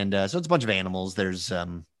 and so it's a bunch of animals. There's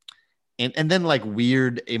and then like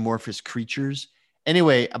weird amorphous creatures.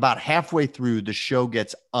 Anyway, about halfway through, the show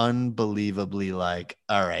gets unbelievably like,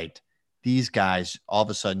 all right, these guys all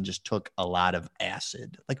of a sudden just took a lot of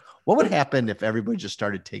acid. Like, what would happen if everybody just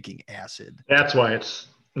started taking acid? That's why it's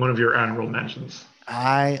one of your honorable mentions.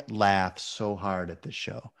 I laugh so hard at this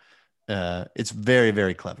show. It's very,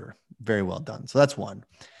 very clever. Very well done. So that's one.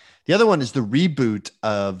 The other one is the reboot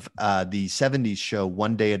of the 70s show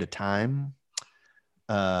One Day at a Time,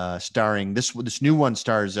 starring this new one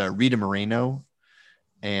stars Rita Moreno,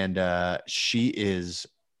 and she is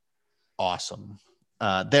awesome.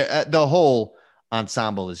 The whole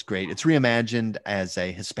ensemble is great. It's reimagined as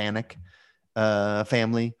a Hispanic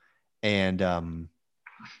family, and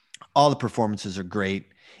all the performances are great.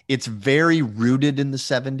 It's very rooted in the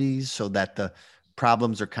 70s, so that the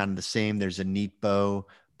problems are kind of the same. There's a neat bow,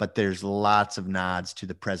 but there's lots of nods to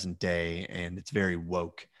the present day, and it's very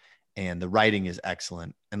woke, and the writing is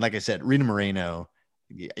excellent. And like I said, Rita Moreno,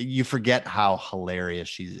 you forget how hilarious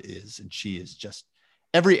she is. And she is just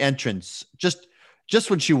every entrance, just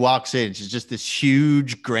when she walks in, she's just this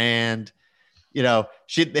huge, grand,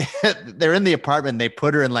 they're in the apartment, they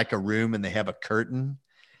put her in like a room, and they have a curtain.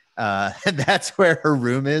 And that's where her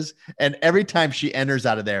room is. And every time she enters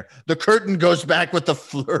out of there, the curtain goes back with a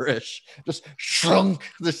flourish, just shrunk,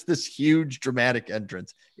 this huge dramatic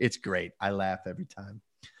entrance. It's great. I laugh every time.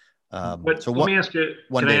 But let me ask you,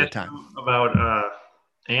 one day at a time, about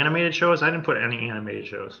animated shows. I didn't put any animated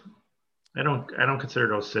shows. I don't consider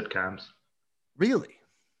those sitcoms. Really?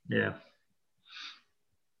 Yeah.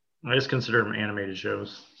 I just consider them animated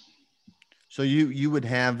shows. So you would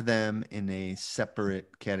have them in a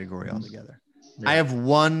separate category altogether. Yeah. I have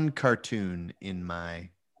one cartoon in my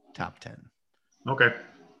top 10. Okay.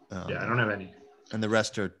 I don't have any. And the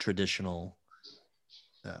rest are traditional.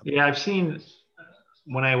 Yeah, I've seen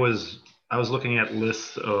when I was looking at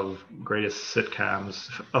lists of greatest sitcoms.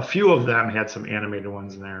 A few of them had some animated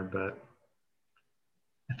ones in there, but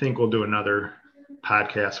I think we'll do another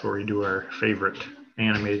podcast where we do our favorite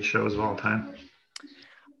animated shows of all time.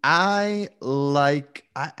 I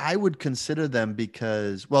would consider them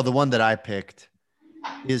because, well, the one that I picked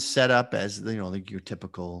is set up as, like your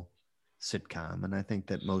typical sitcom. And I think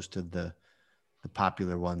that most of the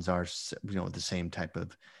popular ones are, the same type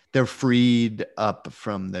of, they're freed up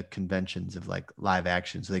from the conventions of like live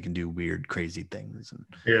action, so they can do weird, crazy things. And,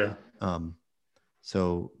 yeah. I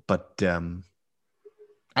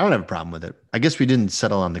don't have a problem with it. I guess we didn't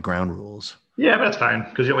settle on the ground rules. Yeah, that's fine,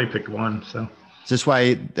 because you only picked one, so. Is this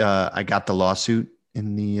why I got the lawsuit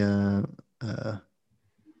in the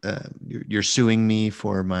you're suing me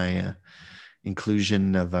for my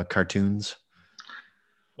inclusion of cartoons?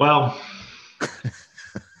 Well,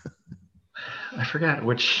 I forgot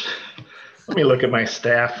which. Let me look at my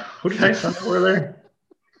staff. Who did I send over there?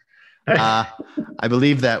 I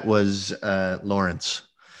believe that was Lawrence.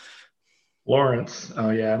 Lawrence. Oh,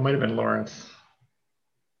 yeah, it might have been Lawrence.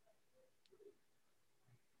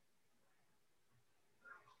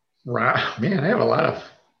 Right. Man, I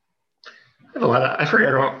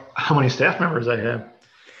forget how many staff members I have.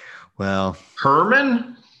 Well,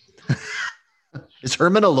 Herman? is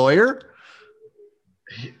Herman a lawyer?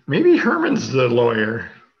 Maybe Herman's the lawyer.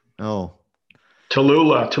 Oh,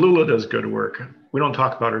 Tallulah does good work. We don't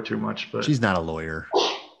talk about her too much, but she's not a lawyer.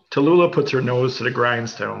 Tallulah puts her nose to the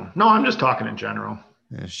grindstone. No, I'm just talking in general.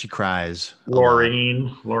 Yeah, she cries.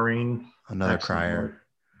 Laureen, another crier.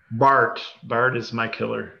 Bart is my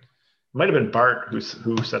killer. Might have been Bart who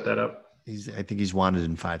set that up. I think he's wanted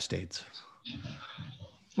in 5 states.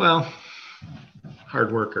 Well,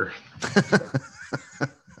 hard worker.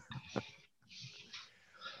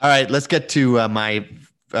 All right, let's get to my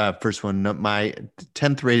first one, my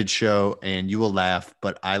 10th rated show, and you will laugh,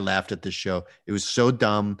 but I laughed at this show. It was so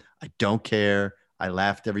dumb. I don't care. I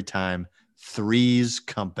laughed every time. Three's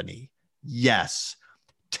Company. Yes.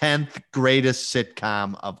 10th greatest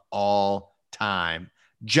sitcom of all time.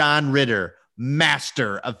 John Ritter,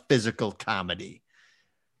 master of physical comedy.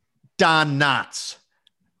 Don Knotts,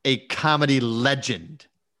 a comedy legend.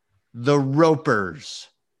 The Ropers.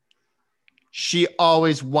 She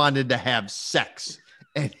always wanted to have sex,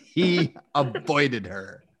 and he avoided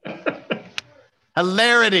her.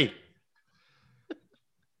 Hilarity.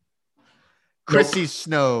 Chrissy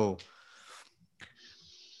Snow.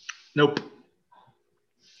 Nope.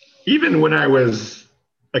 Even when I was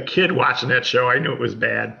a kid watching that show, I knew it was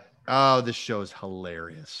bad. Oh, this show is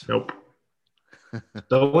hilarious. Nope.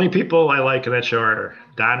 The only people I like in that show are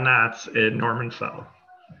Don Knotts and Norman Fell.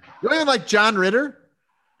 You don't even like John Ritter?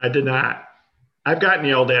 I did not. I've gotten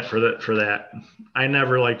yelled at for that. I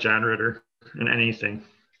never liked John Ritter in anything.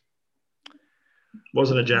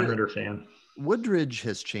 Wasn't a John Ritter fan. Woodridge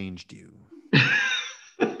has changed you.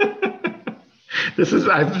 This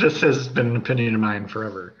has been an opinion of mine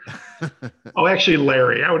forever. Oh, actually,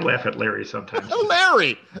 Larry. I would laugh at Larry sometimes.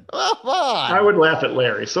 Larry! Come on. I would laugh at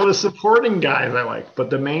Larry. So the supporting guys I like, but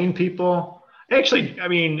the main people, actually, I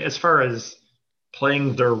mean, as far as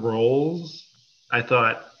playing their roles, I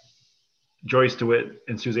thought Joyce DeWitt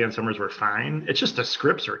and Suzanne Summers were fine. It's just the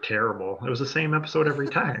scripts are terrible. It was the same episode every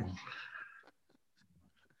time.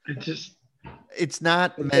 It's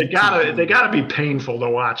not meant they gotta be painful to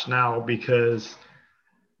watch now, because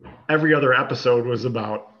every other episode was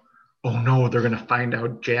about, oh no, they're gonna find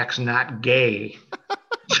out Jack's not gay.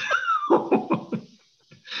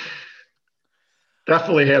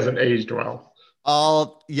 Definitely hasn't aged well.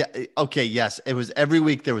 Yeah. Okay. Yes. It was every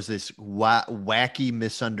week there was this wacky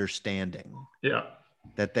misunderstanding. Yeah.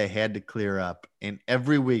 That they had to clear up. And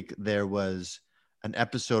every week there was an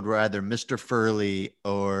episode where either Mr. Furley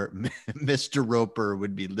or Mr. Roper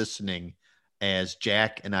would be listening as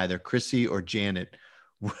Jack and either Chrissy or Janet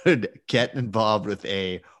would get involved with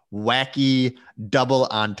a wacky double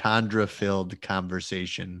entendre filled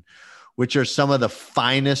conversation, which are some of the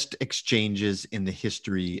finest exchanges in the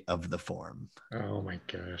history of the form. Oh my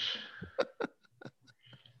gosh.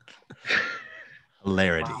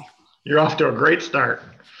 Hilarity. Wow. You're off to a great start.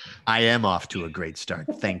 I am off to a great start.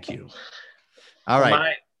 Thank you. All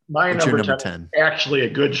right. My number 10 is actually a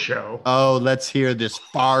good show. Oh, let's hear this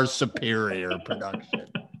far superior production.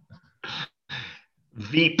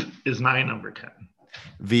 Veep is my number 10.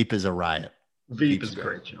 Veep is a riot. Veep is a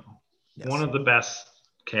great show. Yes. One of the best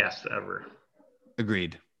casts ever.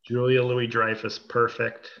 Agreed. Julia Louis-Dreyfus,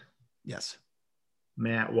 perfect. Yes.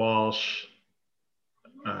 Matt Walsh.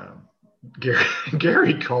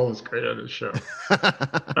 Gary Cole is great on his show.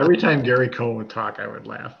 Every time Gary Cole would talk, I would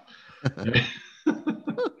laugh. And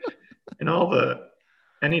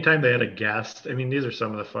anytime they had a guest, I mean, these are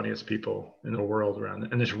some of the funniest people in the world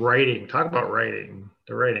around. And this writing, talk about writing.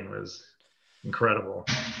 The writing was incredible.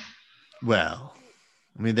 Well,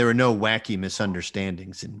 I mean, there were no wacky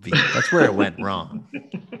misunderstandings in Veep. That's where it went wrong.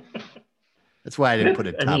 That's why I didn't put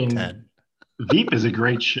it top 10. Veep is a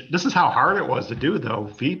great show. This is how hard it was to do, though.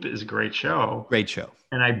 Veep is a great show. Great show.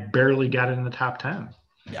 And I barely got it in the top 10.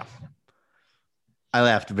 Yeah. I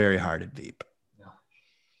laughed very hard at Veep. Yeah.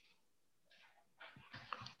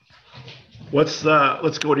 Let's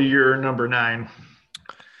go to your number 9.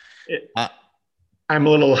 I'm a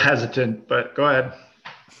little hesitant, but go ahead.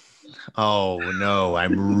 Oh, no.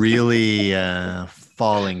 I'm really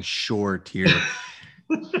falling short here.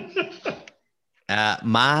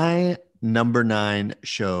 My number 9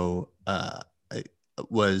 show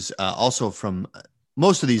was also from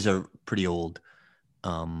most of these are pretty old.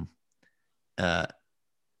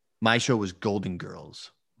 My show was Golden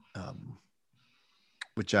Girls,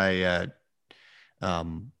 which I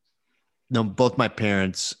know both my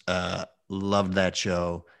parents loved that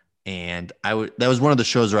show, and that was one of the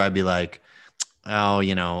shows where I'd be like, oh,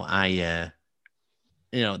 you know, I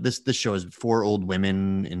this show is 4 old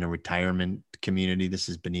women in a retirement community. This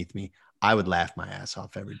is beneath me. I would laugh my ass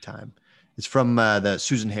off every time. It's from the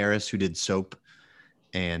Susan Harris, who did Soap,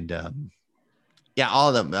 and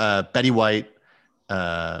all of them. Betty White,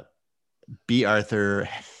 B. Arthur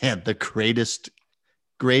had the greatest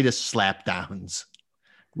slapdowns.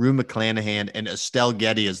 Rue McClanahan and Estelle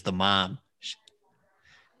Getty as the mom.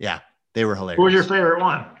 Yeah, they were hilarious. Who was your favorite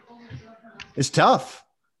one? It's tough.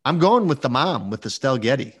 I'm going with the mom, with Estelle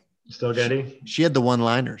Getty. Estelle Getty? She had the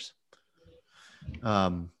one-liners.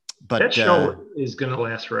 But that show is going to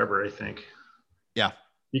last forever, I think. Yeah.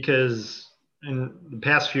 Because in the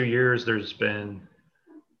past few years, there's been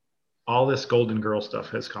all this Golden Girl stuff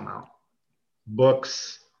has come out.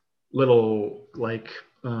 Books, little like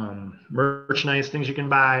merchandise things you can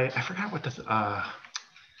buy. I forgot what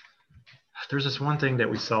there's this one thing that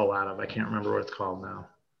we sell a lot of. I can't remember what it's called now.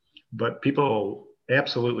 But people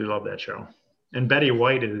absolutely love that show. And Betty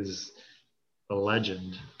White is a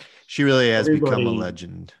legend. She really has become a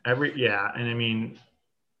legend. And I mean,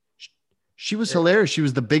 she was hilarious. She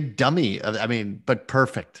was the big dummy but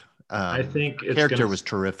perfect. I think character was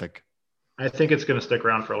terrific. I think it's going to stick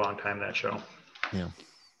around for a long time, that show. Yeah.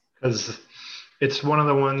 Because it's one of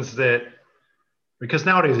the ones because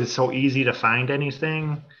nowadays it's so easy to find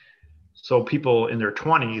anything. So people in their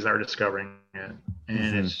 20s are discovering it.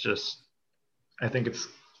 And it's just, I think it's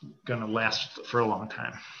going to last for a long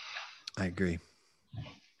time. I agree.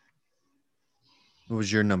 What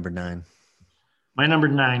was your number 9? My number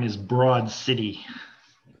 9 is Broad City.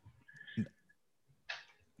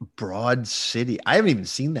 Broad City. I haven't even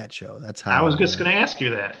seen that show. That's how I was just going to ask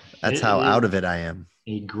you that. That's how out of it I am.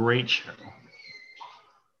 A great show.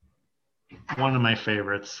 One of my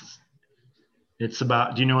favorites. It's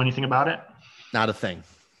about, do you know anything about it? Not a thing.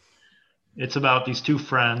 It's about these 2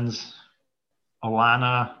 friends,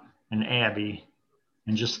 Alana and Abby,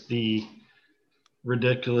 and just the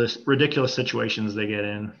ridiculous situations they get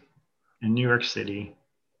in New York City.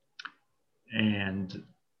 And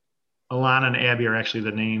Alana and Abby are actually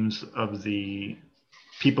the names of the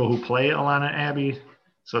people who play Alana and Abby.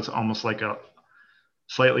 So it's almost like a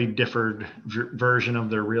slightly different version of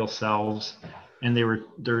their real selves. And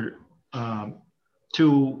they're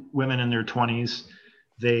 2 women in their 20s.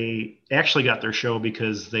 They actually got their show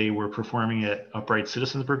because they were performing at Upright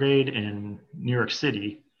Citizens Brigade in New York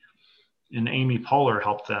City. And Amy Poehler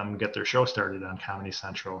helped them get their show started on Comedy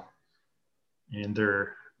Central. And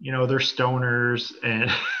they're stoners and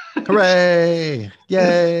hooray!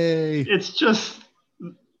 Yay! It's just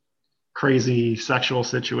crazy sexual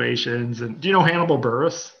situations. And do you know Hannibal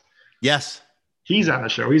Buress? Yes. He's on the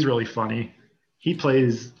show. He's really funny. He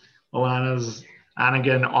plays Alana's on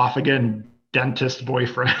again, off again dentist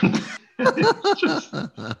boyfriend.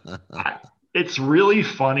 It's really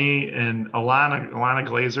funny. And Alana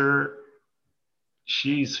Glazer,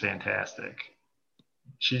 she's fantastic.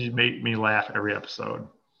 She made me laugh every episode.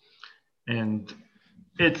 And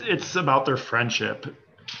it's about their friendship.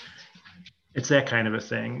 It's that kind of a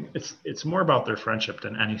thing. It's more about their friendship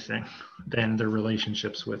than anything, than their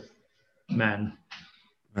relationships with men.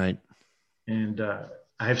 Right. And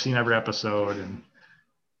I've seen every episode, and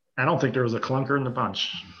I don't think there was a clunker in the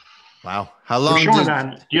bunch. Wow. How long? Do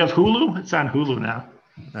you have Hulu? It's on Hulu now.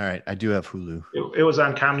 All right. I do have Hulu. It was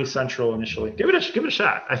on Comedy Central initially. Give it a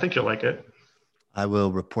shot. I think you'll like it. I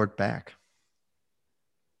will report back.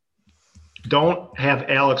 Don't have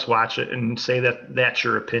Alex watch it and say that that's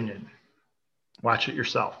your opinion. Watch it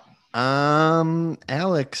yourself.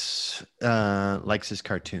 Alex likes his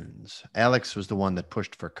cartoons. Alex was the one that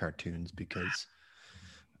pushed for cartoons because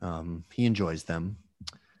he enjoys them.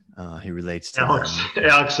 He relates to Alex. them.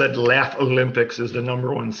 Alex said Laugh Olympics is the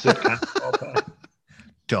number 1 sitcom of all time.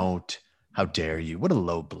 Don't. How dare you? What a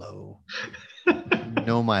low blow. You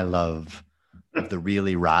know my love of the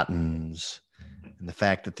really rottens and the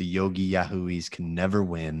fact that the Yogi Yahooies can never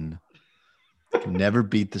win, can never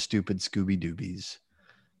beat the stupid Scooby Doobies.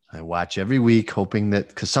 I watch every week hoping that,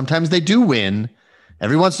 because sometimes they do win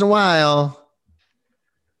every once in a while.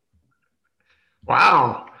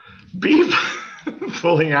 Wow. Beef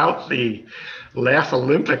pulling out the Laugh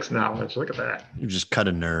Olympics knowledge. Look at that. You just cut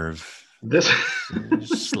a nerve. This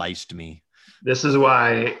just sliced me. This is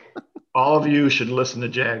why all of you should listen to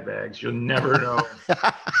Jagbags. You'll never know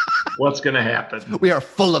what's going to happen. We are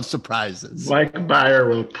full of surprises. Mike Byer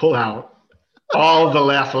will pull out all the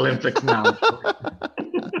Laugh Olympics knowledge.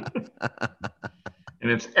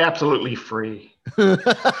 And it's absolutely free.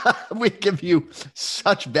 We give you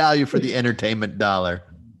such value for the entertainment dollar.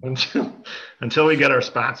 Until we get our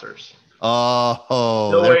sponsors. Oh,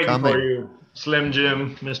 still they're waiting coming for you. Slim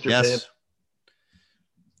Jim, Mr. Yes. Pibb.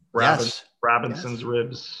 Yes. Robinson's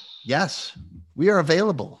Ribs. Yes. We are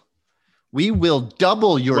available. We will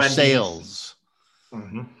double your Wendy's. sales.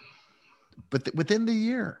 Mm-hmm. But within the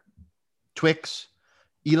year. Twix,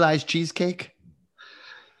 Eli's Cheesecake.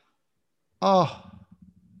 Oh,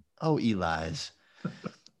 Eli's.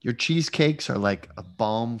 Your cheesecakes are like a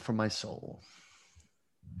balm for my soul.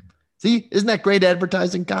 See, isn't that great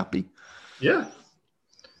advertising copy? Yeah.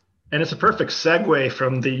 And it's a perfect segue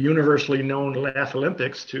from the universally known Laugh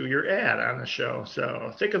Olympics to your ad on the show.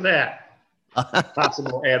 So think of that.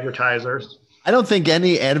 Possible advertisers. I don't think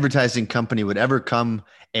any advertising company would ever come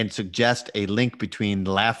and suggest a link between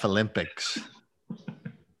Laugh Olympics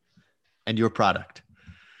and your product.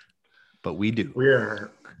 But we do. We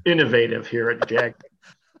are innovative here at Jag.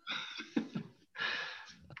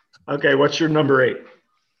 Okay, what's your number 8?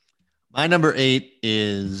 My number 8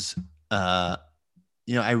 is, my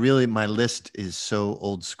list is so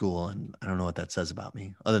old school, and I don't know what that says about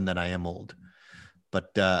me, other than that I am old.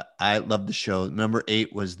 But I love the show. Number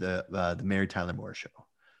 8 was the Mary Tyler Moore Show.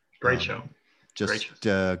 Great show. Just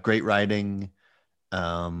great writing,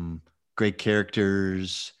 great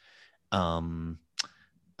characters,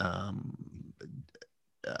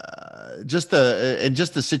 just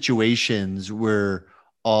the situations were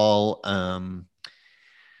all.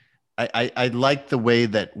 I like the way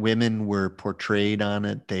that women were portrayed on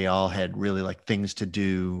it. They all had really like things to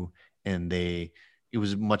do, and it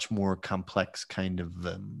was a much more complex kind of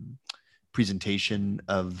presentation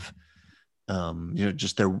of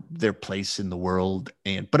just their place in the world.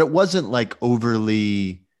 But it wasn't like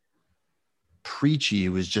overly preachy. It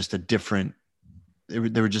was just a different.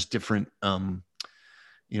 There were just different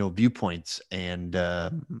viewpoints and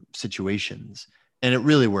situations, and it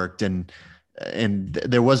really worked. And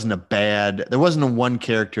there wasn't a one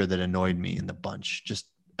character that annoyed me in the bunch, just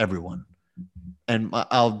everyone. And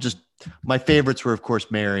my favorites were, of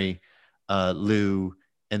course, Mary, Lou,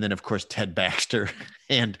 and then of course, Ted Baxter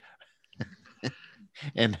and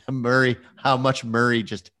Murray, how much Murray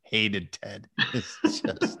just hated Ted. It's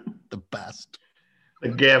just the best. The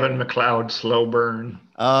Gavin MacLeod slow burn.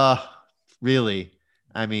 Really.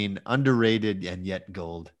 I mean, underrated and yet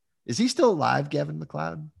gold. Is he still alive, Gavin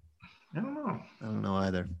MacLeod? I don't know. I don't know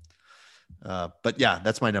either. But yeah,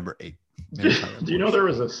 that's my number 8. Do you know there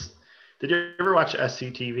was did you ever watch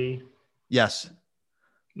SCTV? Yes.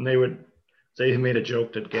 And they made a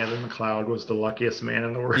joke that Gavin MacLeod was the luckiest man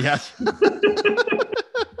in the world. Yes.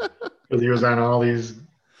 Because he was on all these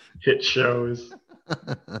hit shows.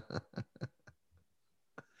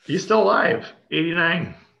 He's still alive,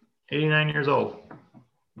 89 years old.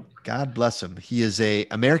 God bless him. He is an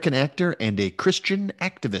American actor and a Christian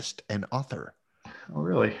activist and author. Oh,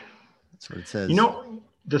 really? That's what it says.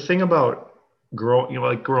 The thing about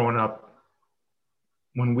growing up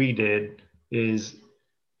when we did is,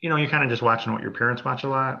 you're kind of just watching what your parents watch a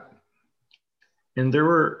lot. And there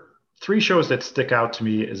were 3 shows that stick out to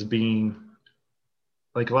me as being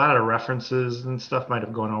like a lot of references and stuff might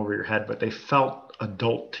have gone over your head, but they felt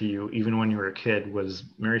adult to you even when you were a kid. Was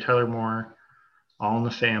Mary Tyler Moore, All in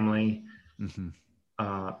the Family, mm-hmm.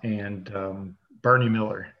 and Barney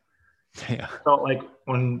Miller. Yeah. I felt like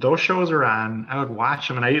when those shows are on, I would watch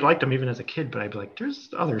them, and I liked them even as a kid, but I'd be like, there's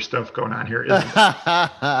other stuff going on here, isn't there?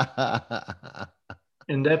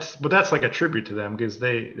 And that's like a tribute to them, because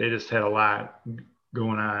they just had a lot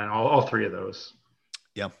going on, all 3 of those.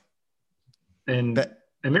 Yep. And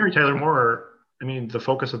Mary Tyler Moore, I mean, the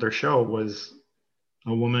focus of their show was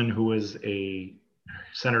a woman who was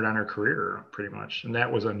centered on her career pretty much. And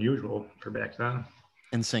that was unusual for back then.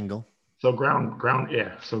 And single. So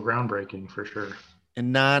groundbreaking for sure.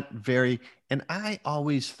 And and I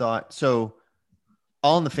always thought,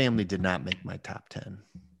 All in the Family did not make my top 10.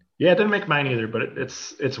 Yeah, it didn't make mine either, but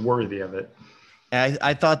it's worthy of it.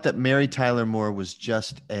 I thought that Mary Tyler Moore was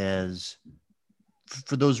just as,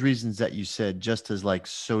 for those reasons that you said, just as like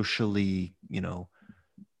socially,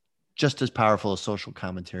 just as powerful a social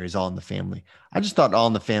commentary as All in the Family. I just thought All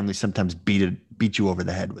in the Family sometimes beat you over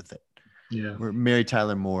the head with it. Yeah. Where Mary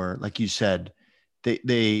Tyler Moore, like you said,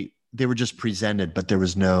 they were just presented, but there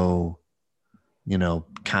was no,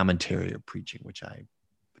 commentary or preaching, which I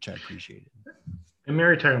appreciated. And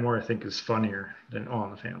Mary Tyler Moore, I think, is funnier than All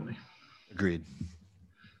in the Family. Agreed.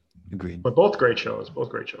 But both great shows.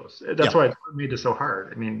 That's why it made it so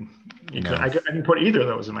hard. I mean, I didn't put either of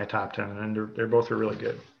those in my top 10, and they're both really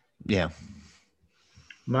good. Yeah.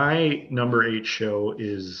 My number 8 show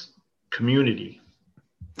is Community.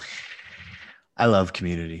 I love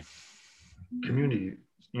Community. Community.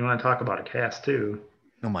 You want to talk about a cast too?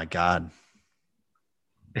 Oh my God.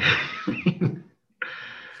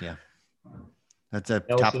 Yeah. That's a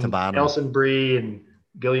top to bottom. Alison Brie and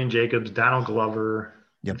Gillian Jacobs, Donald Glover,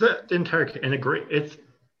 Yep. the entire and it's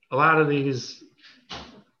a lot of these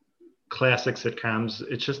classic sitcoms.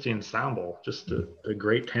 It's just the ensemble, just the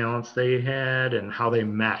great talents they had and how they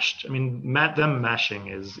meshed. I mean, them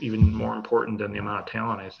meshing is even more important than the amount of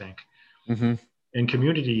talent, I think. Mm-hmm. And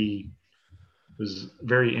Community was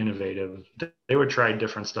very innovative. They would try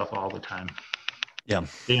different stuff all the time. Yeah.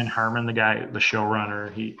 Dan Harmon, the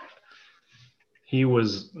showrunner, he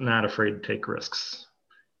was not afraid to take risks.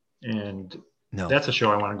 And that's a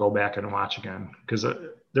show I want to go back and watch again because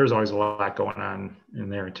there's always a lot going on in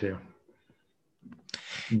there too.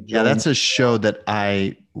 Yeah, that's a show that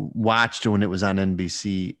I watched when it was on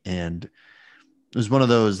NBC, and it was one of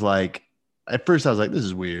those, like, at first I was like, this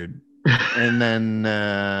is weird. And then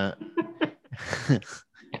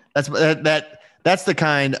that's the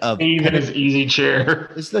kind of his easy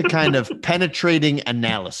chair. It's the kind of penetrating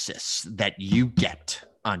analysis that you get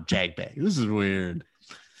on Jagbag. This is weird.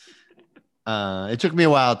 It took me a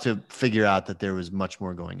while to figure out that there was much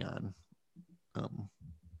more going on.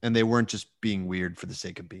 And they weren't just being weird for the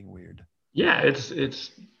sake of being weird. Yeah,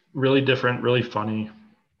 it's really different, really funny.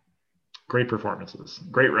 Great performances,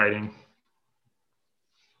 great writing.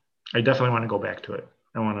 I definitely want to go back to it.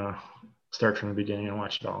 I want to start from the beginning and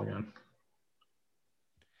watch it all again.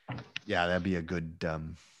 Yeah, that'd be a good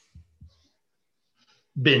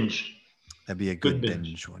binge. That'd be a good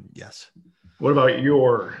binge one. Yes. What about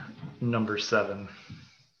your number 7?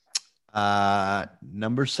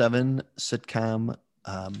 Number 7 sitcom.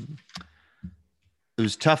 It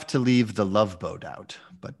was tough to leave The Love Boat out,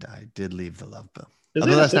 but I did leave The Love Boat.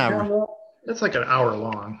 That's like an hour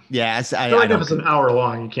long. Yeah, I feel like if it's an hour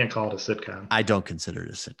long, you can't call it a sitcom. I don't consider it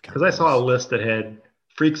a sitcom. Because I saw a list that had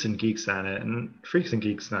Freaks and Geeks on it, and Freaks and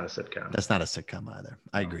Geeks not a sitcom. That's not a sitcom either.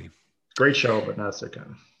 I agree. Great show, but not a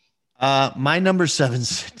sitcom. My number 7,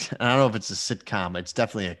 I don't know if it's a sitcom. It's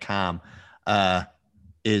definitely a com.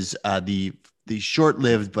 Is the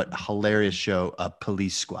short-lived but hilarious show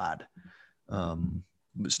Police Squad,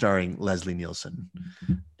 starring Leslie Nielsen,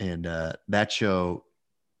 and that show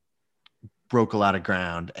broke a lot of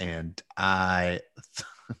ground, and I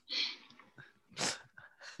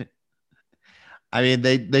mean,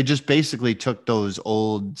 they just basically took those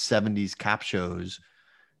old 70s cop shows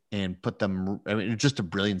and put them, I mean, it's just a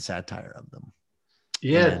brilliant satire of them.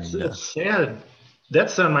 Yeah, it's sad.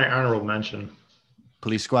 That's on my honorable mention.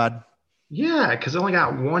 Police Squad? Yeah, because it only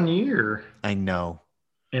got 1 year. I know.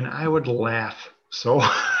 And I would laugh so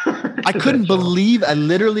hard. I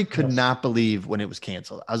literally could not believe when it was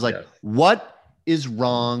canceled. I was like, what is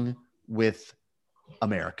wrong with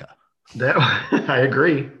America? I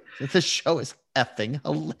agree. This show is effing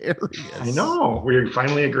hilarious. I know. We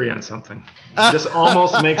finally agree on something. This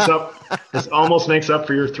almost makes up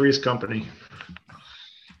for your Three's Company.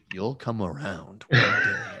 You'll come around one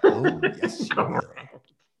day. Oh, yes, you will.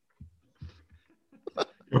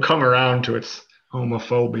 You'll come around to its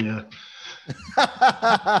homophobia.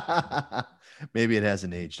 Maybe it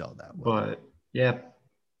hasn't aged all that well. But yeah,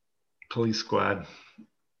 Police Squad.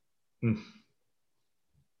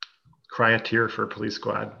 Cry a tear for Police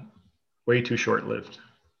Squad. Way too short-lived.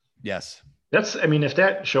 Yes. If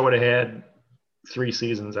that show would have had 3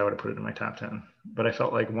 seasons, I would have put it in my top 10. But I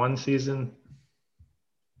felt like 1 season,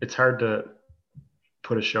 it's hard to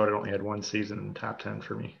put a show that only had 1 season in the top 10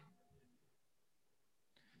 for me.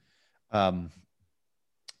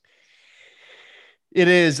 It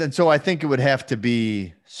is. And so I think it would have to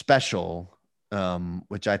be special,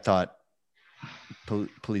 which I thought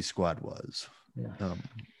Police Squad was. Yeah.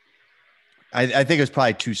 I think it was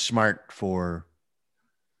probably too smart for,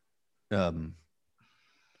 I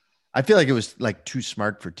feel like it was like too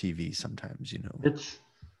smart for TV sometimes, you know.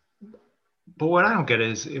 But what I don't get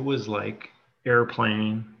is it was like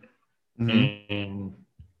Airplane, and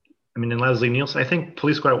I mean, and Leslie Nielsen. I think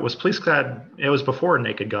Police Squad, it was before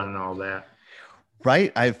Naked Gun and all that.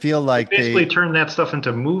 Right. I feel like they basically turned that stuff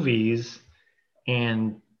into movies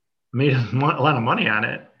and made a lot of money on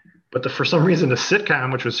it. But for some reason, the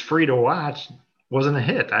sitcom, which was free to watch, wasn't a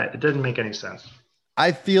hit. It didn't make any sense.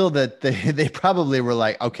 I feel that they probably were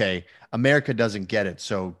like, okay, America doesn't get it.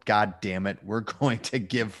 So, God damn it, we're going to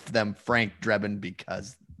give them Frank Drebin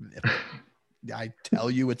because I tell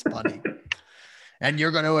you it's funny. And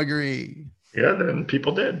you're going to agree. Yeah, then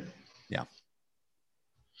people did. Yeah.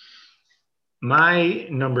 My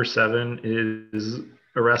number 7 is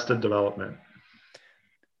Arrested Development.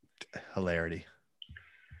 Hilarity.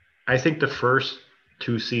 I think the first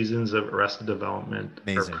 2 seasons of Arrested Development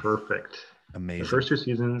are perfect. Amazing. The first 2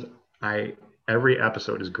 seasons, every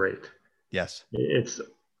episode is great. Yes.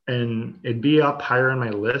 And it'd be up higher on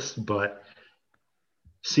my list, but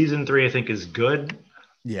season 3 I think is good.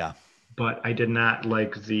 Yeah. but I did not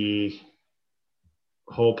like the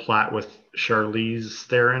whole plot with Charlize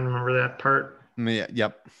Theron. Remember that part Yeah.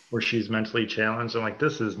 Yep. where she's mentally challenged? I'm like,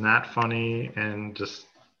 this is not funny and just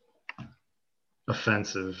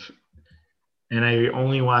offensive. And I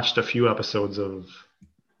only watched a few episodes of,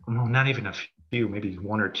 well, not even a few, maybe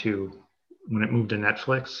one or two when it moved to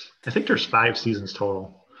Netflix. I think there's 5 seasons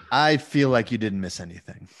total. I feel like you didn't miss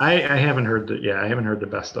anything. I haven't heard I haven't heard the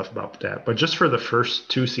best stuff about that. But just for the first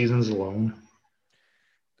 2 seasons alone,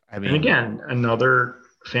 I and mean, again, another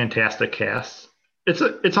fantastic cast.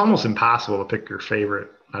 It's almost impossible to pick your favorite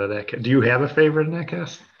out of that cast. Do you have a favorite in that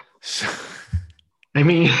cast? I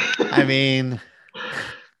mean, I mean,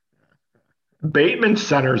 Bateman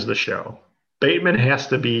centers the show. Bateman has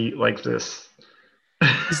to be like this.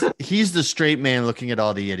 he's the straight man looking at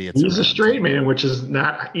all the idiots. He's a around straight him. man, which is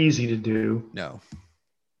not easy to do. No.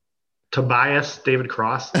 Tobias David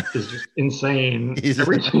Cross is just insane. He's-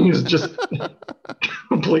 Everything is just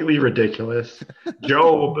completely ridiculous.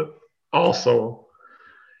 Job also.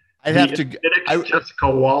 I'd have to. Jessica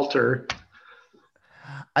Walter.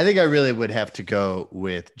 I think I really would have to go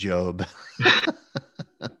with Job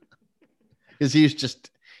because he's just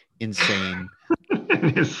insane.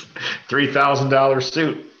 In his $3,000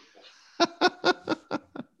 suit.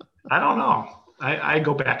 I don't know. I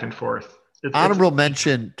go back and forth. Honorable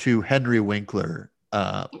mention to Henry Winkler,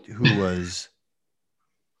 who was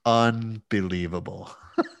unbelievable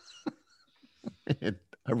in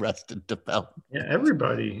Arrested Development. Yeah,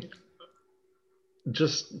 everybody.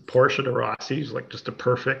 Just Portia de Rossi's like just a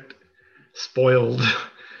perfect, spoiled.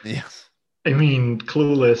 Yeah. I mean,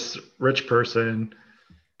 clueless rich person,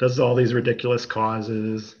 does all these ridiculous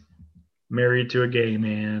causes, married to a gay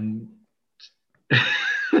man.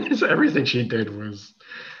 So everything she did was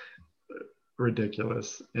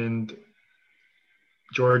ridiculous. And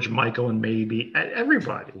George Michael and maybe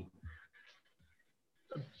everybody.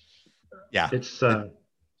 Yeah. It's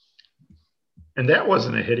and that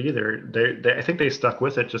wasn't a hit either. They I think they stuck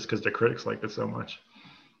with it just because the critics liked it so much.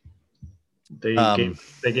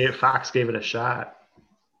 Fox gave it a shot,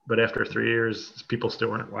 but after 3 years, people still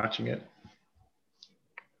weren't watching it.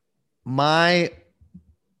 My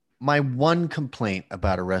one complaint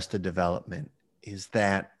about Arrested Development is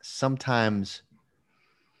that sometimes,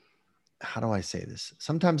 how do I say this?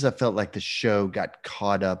 Sometimes I felt like the show got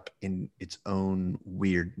caught up in its own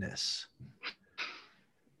weirdness.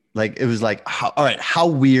 Like it was like, all right, how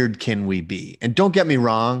weird can we be? And don't get me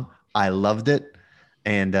wrong, I loved it.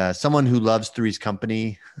 And someone who loves Three's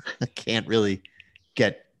Company can't really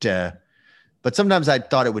get, but sometimes I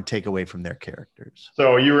thought it would take away from their characters.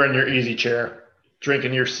 So you were in your easy chair,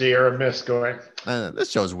 drinking your Sierra Mist, going, this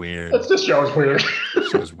show's weird. This show's weird. This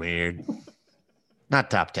show's weird. Not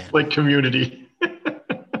top 10. Like Community.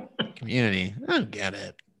 Community. I don't get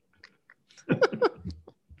it.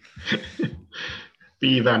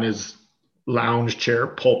 Beeve on his lounge chair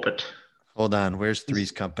pulpit. Hold on. Where's Three's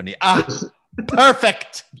Company? Ah,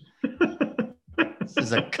 perfect. This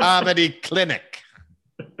is a comedy clinic.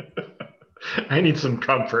 I need some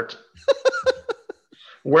comfort.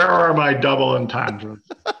 Where are my double entendres?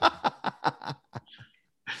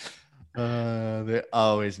 They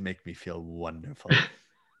always make me feel wonderful.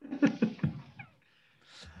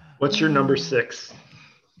 What's your number 6?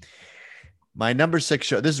 My number 6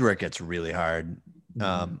 show. This is where it gets really hard.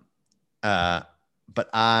 But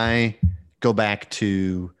I go back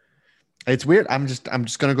to. It's weird. I'm just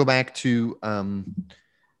gonna go back to.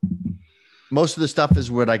 Most of the stuff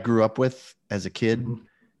is what I grew up with as a kid,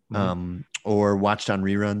 or watched on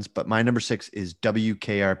reruns. But my number 6 is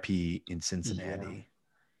WKRP in Cincinnati.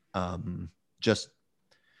 Yeah. Just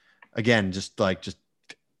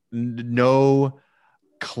no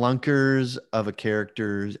clunkers of a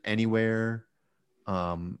characters anywhere.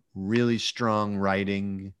 Really strong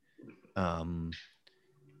writing.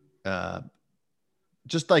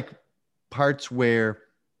 Just like parts where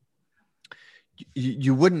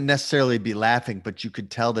you wouldn't necessarily be laughing, but you could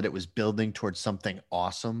tell that it was building towards something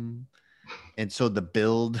awesome. And so the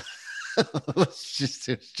build was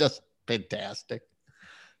just fantastic.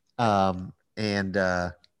 And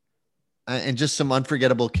just some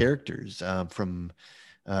unforgettable characters, from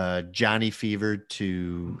Johnny Fever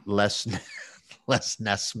to Les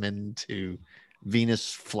Nessman to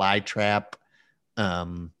Venus Flytrap,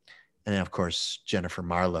 and then of course Jennifer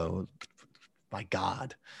Marlowe. My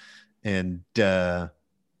God, and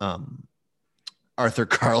Arthur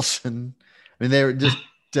Carlson. I mean, they were just,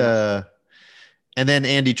 and then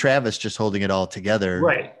Andy Travis just holding it all together.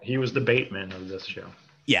 Right, he was the Bateman of this show.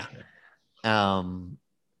 Yeah. And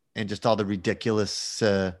just all the ridiculous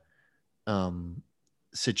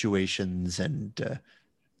situations and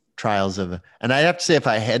Trials of, and I have to say, if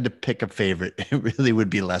I had to pick a favorite, it really would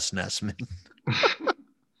be Les Nessman.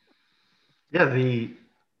 Yeah,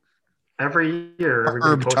 every year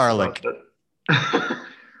everybody Herb posts about Tarlick. that.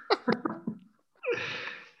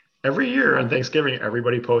 Every year on Thanksgiving,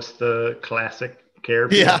 everybody posts the classic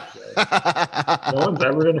KRP Yeah. episode. No one's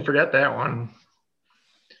ever going to forget that one.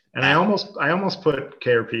 And I Yeah. almost put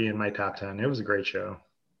KRP in my top 10. It was a great show.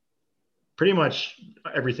 Pretty much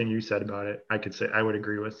everything you said about it, I would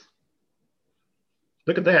agree with.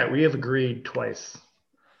 Look at that. We have agreed twice.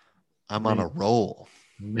 I'm on a roll.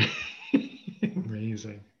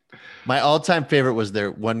 Amazing. My all-time favorite was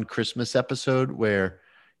their one Christmas episode where,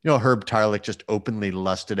 Herb Tarlick just openly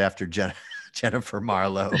lusted after Jennifer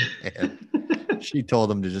Marlowe, and she told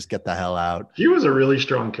him to just get the hell out. She was a really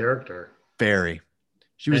strong character. Very.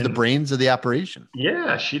 She was the brains of the operation.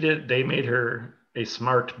 Yeah, she did. They made her a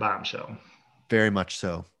smart bombshell. Very much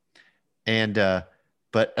so. And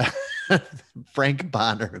but Frank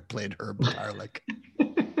Bonner, who played Herb Tarlick,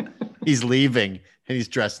 he's leaving and he's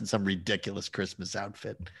dressed in some ridiculous Christmas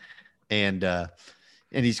outfit. And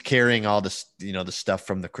he's carrying all this, the stuff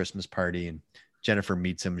from the Christmas party. And Jennifer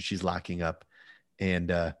meets him. She's locking up.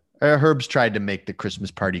 And Herb's tried to make the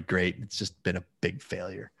Christmas party great. It's just been a big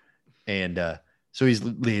failure. And so he's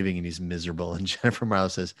leaving and he's miserable. And Jennifer Marlowe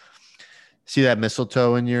says, "See that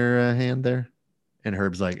mistletoe in your hand there?" And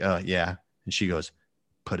Herb's like, "Oh, yeah." And she goes,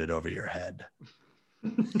 "Put it over your head."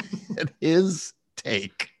 And his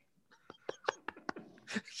take,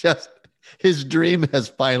 just his dream has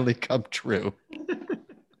finally come true.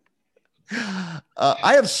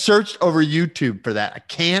 I have searched over YouTube for that. I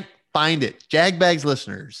can't find it. Jagbags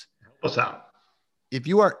listeners, what's up? If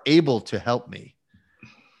you are able to help me,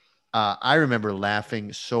 I remember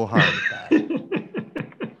laughing so hard at that.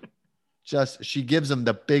 She gives him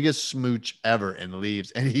the biggest smooch ever and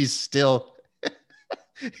leaves, and he's still in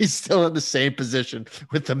the same position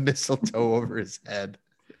with the mistletoe over his head.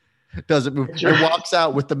 Doesn't move. And walks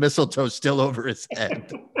out with the mistletoe still over his head.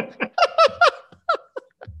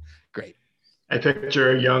 Great. I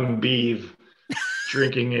picture a young Beav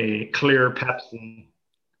drinking a clear Pepsi,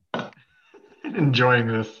 enjoying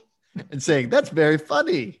this. And saying, "That's very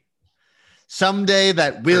funny. Someday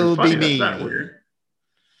that will be me." That's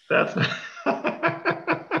not weird.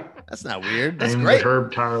 That's not weird. That's I'm great.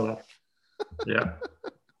 Herb Tarlick. Yeah.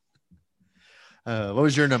 What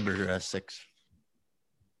was your number 6?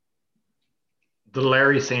 The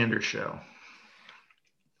Larry Sanders Show.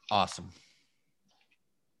 Awesome.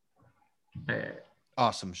 Hey,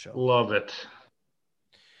 awesome show. Love it.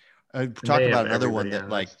 Talk about another one that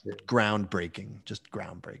groundbreaking, just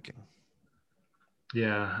groundbreaking.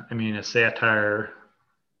 Yeah, I mean a satire.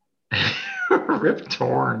 Rip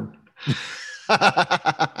Torn. That's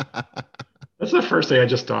the first thing I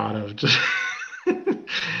just thought of. Just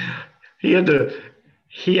he had to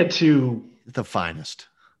the finest.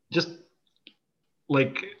 Just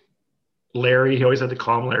like Larry, he always had to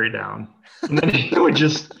calm Larry down. And then he would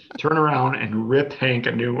just turn around and rip Hank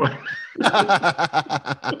a new one.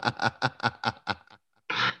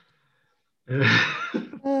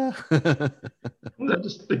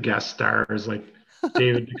 Just the guest stars, like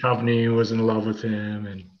David Duchovny was in love with him,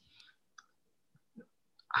 and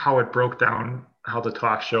how it broke down how the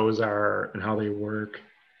talk shows are and how they work.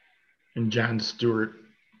 And Jon Stewart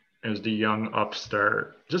as the young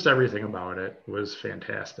upstart, just everything about it was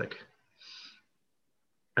fantastic.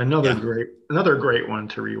 Another great one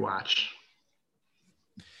to rewatch.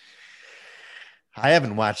 I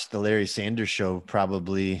haven't watched the Larry Sanders Show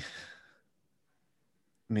probably.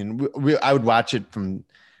 I mean, I would watch it from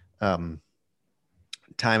time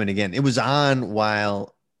and again. It was on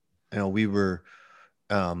while we were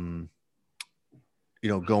going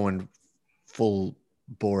full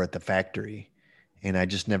bore at the factory, and I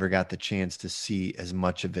just never got the chance to see as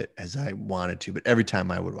much of it as I wanted to. But every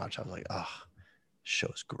time I would watch, I was like, "Oh,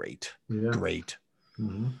 show's great, great."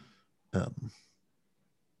 Mm-hmm.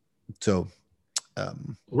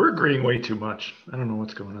 We're agreeing way too much. I don't know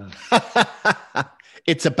what's going on.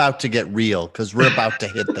 It's about to get real because we're about to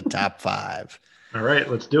hit the top 5. All right,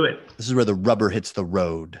 let's do it. This is where the rubber hits the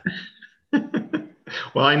road.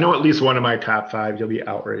 Well, I know at least one of my top 5 you'll be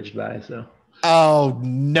outraged by. So. Oh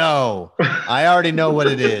no! I already know what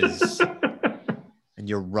it is, and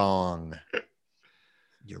you're wrong.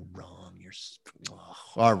 You're wrong.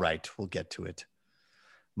 All right. We'll get to it.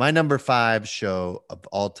 My number 5 show of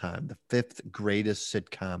all time, the 5th greatest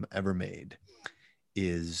sitcom ever made,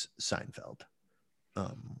 is Seinfeld.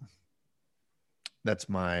 That's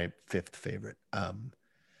my 5th favorite. I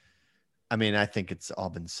mean, I think it's all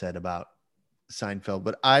been said about Seinfeld,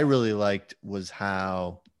 but I really liked was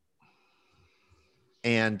how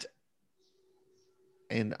and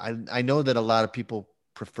I know that a lot of people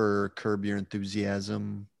prefer Curb Your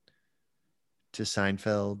Enthusiasm to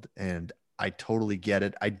Seinfeld, and I totally get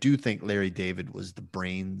it. I do think Larry David was the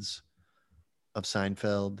brains of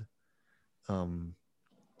Seinfeld.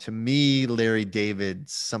 To me, Larry David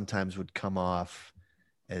sometimes would come off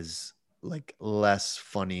as like less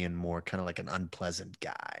funny and more kind of like an unpleasant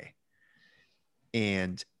guy.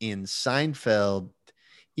 And in Seinfeld,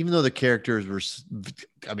 even though the characters were,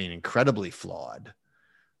 I mean, incredibly flawed,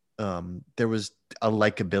 there was a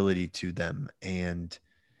likability to them. And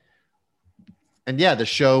yeah, the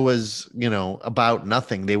show was, about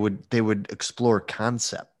nothing. They would explore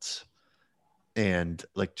concepts and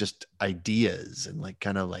like just ideas and like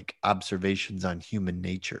kind of like observations on human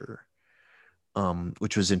nature,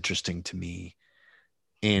 which was interesting to me.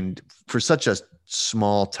 And for such a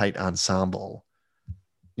small, tight ensemble,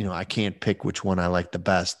 I can't pick which one I like the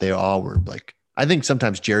best. They all were like, I think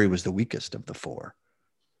sometimes Jerry was the weakest of the four.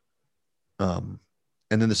 And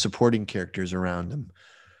then the supporting characters around him.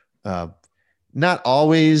 Not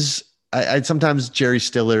always. I sometimes Jerry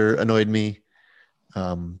Stiller annoyed me.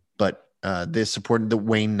 But they supported the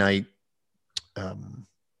Wayne Knight,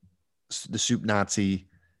 the Soup Nazi,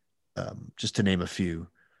 just to name a few.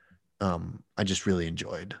 I just really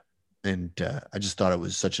enjoyed. And I just thought it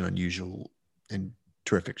was such an unusual and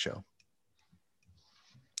terrific show.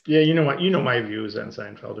 Yeah, you know what? You know my views on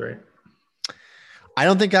Seinfeld, right? I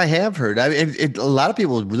don't think I have heard. A lot of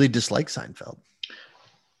people really dislike Seinfeld.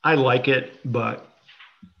 I like it, but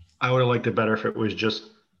I would have liked it better if it was just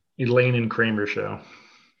Elaine and Kramer show.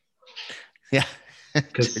 Yeah,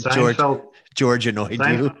 because George annoyed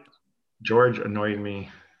you. George annoyed me.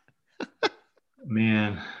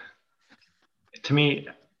 Man, to me,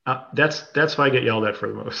 that's why I get yelled at for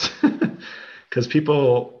the most. Because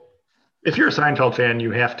people, if you're a Seinfeld fan,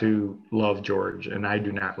 you have to love George, and I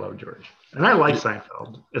do not love George. And I like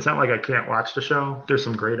Seinfeld. It's not like I can't watch the show. There's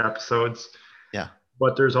some great episodes. Yeah.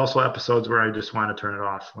 But there's also episodes where I just want to turn it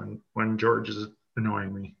off when George is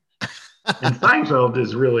annoying me. And Seinfeld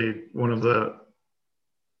is really one of the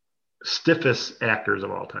stiffest actors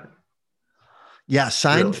of all time. Yeah,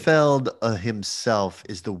 Seinfeld himself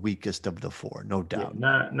is the weakest of the four, no doubt.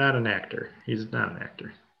 Yeah, not an actor. He's not an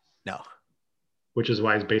actor. No. Which is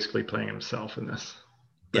why he's basically playing himself in this.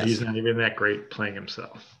 But he's not even that great playing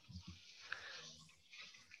himself.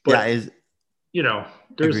 But,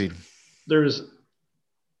 there's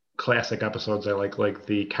classic episodes I like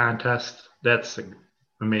the contest. That's an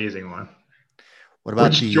amazing one. What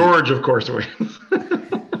about George, of course, wins.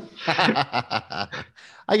 I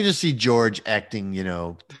can just see George acting,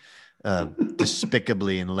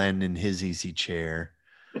 despicably and Len in his easy chair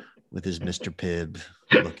with his Mr. Pibb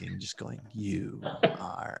looking, just going, "You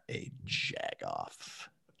are a jagoff,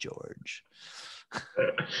 George."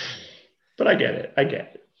 But I get it.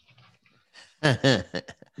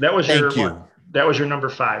 That was That was your number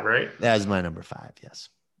 5, right? That was my number 5. Yes.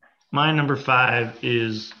 My number 5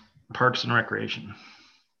 is Parks and Recreation.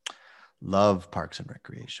 Love Parks and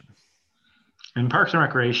Recreation. In Parks and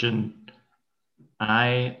Recreation,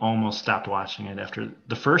 I almost stopped watching it after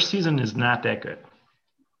the first season is not that good.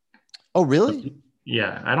 Oh, really?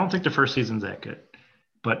 Yeah, I don't think the first season's that good.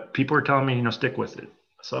 But people are telling me, stick with it.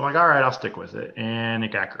 So I'm like, all right, I'll stick with it. And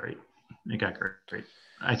it got great.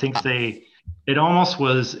 I think it almost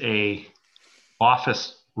was a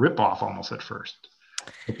Office ripoff almost at first.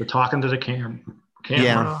 With the talking to the camera.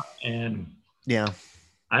 Yeah. And yeah,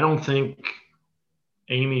 I don't think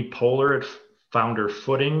Amy Poehler had found her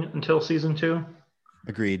footing until season 2.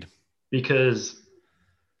 Agreed. Because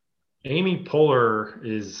Amy Poehler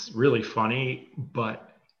is really funny,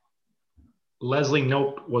 but Leslie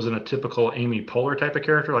Knope wasn't a typical Amy Poehler type of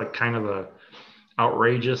character, like kind of the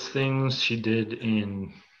outrageous things she did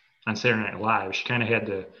on Saturday Night Live. She kind of had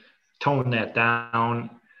to tone that down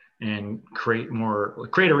and create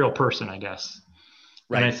a real person, I guess.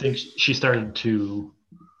 Right. And I think she started to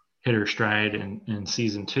hit her stride in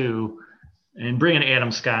season 2, and bringing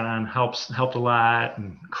Adam Scott on helped a lot.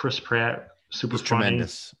 And Chris Pratt, super funny.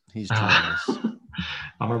 Tremendous. He's tremendous.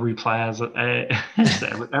 Aubrey Plaza,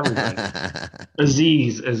 everybody.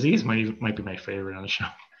 Aziz might be my favorite on the show.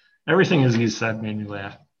 Everything Aziz said made me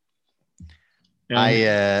laugh. And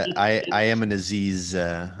I am an Aziz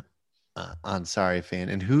Ansari fan.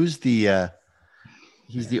 And who's the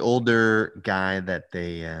he's the older guy that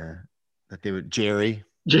they would Jerry.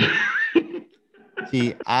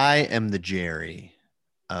 See, I am the Jerry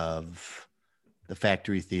of the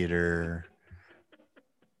Factory Theater,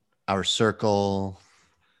 Our Circle,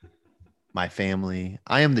 My Family.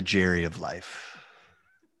 I am the Jerry of life.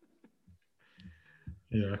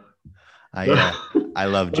 Yeah. I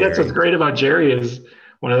love But that's what's Jerry. great about Jerry is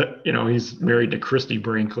he's married to Christy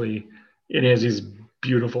Brinkley and he has these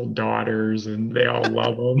beautiful daughters and they all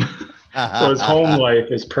love him. So his home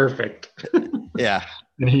life is perfect. Yeah.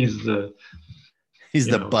 And he's the, He's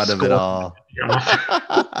the butt of it all.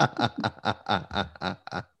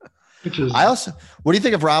 Which is What do you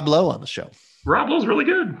think of Rob Lowe on the show? Rob Lowe's really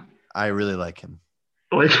good. I really like him.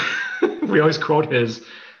 Like we always quote his,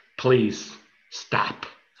 please stop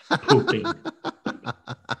pooping. And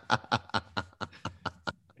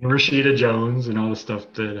Rashida Jones and all the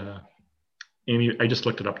stuff that I just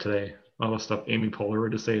looked it up today. All the stuff Amy Poehler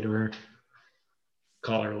would say to her.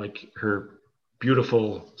 Call her like her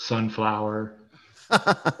beautiful sunflower.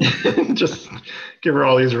 Just give her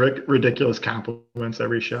all these ridiculous compliments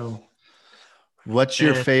every show. What's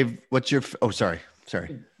your favorite? Sorry.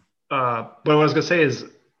 But what I was gonna say is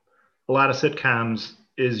a lot of sitcoms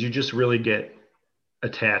is you just really get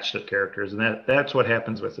attached to characters, and that's what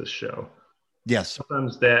happens with this show. Yes.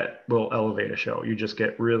 Sometimes that will elevate a show. You just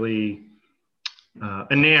get really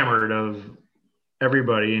enamored of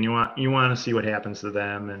everybody, and you want to see what happens to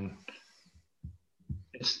them, and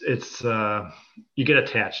it's you get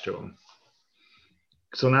attached to them.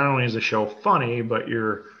 So not only is the show funny, but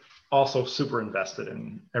you're also super invested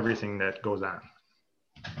in everything that goes on.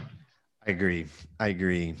 I agree.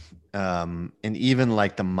 And even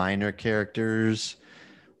like the minor characters,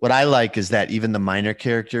 what I like is that even the minor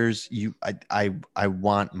characters, I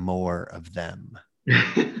want more of them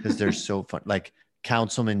because they're so fun. Like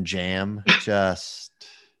Councilman Jam, just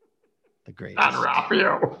the greatest.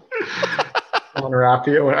 On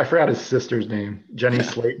Raphael. I forgot his sister's name. Jenny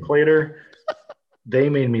Slate Plater. They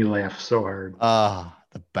made me laugh so hard.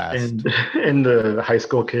 The best. And the high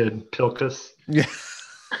school kid, Pilkus. Yeah.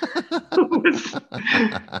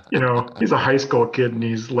 He's a high school kid and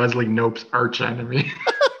he's Leslie Knope's arch enemy.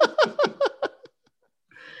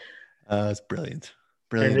 It's brilliant.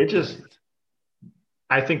 And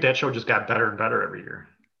I think that show just got better and better every year.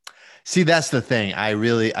 See, that's the thing. I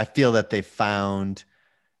feel that they found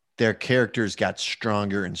their characters got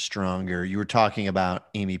stronger and stronger. You were talking about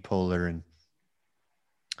Amy Poehler and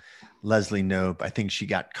Leslie Knope. I think she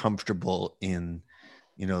got comfortable in,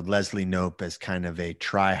 Leslie Knope as kind of a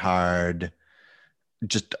try-hard,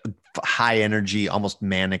 just high energy, almost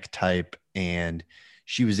manic type. And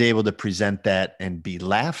she was able to present that and be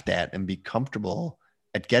laughed at and be comfortable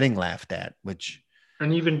at getting laughed at,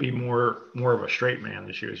 and even be more of a straight man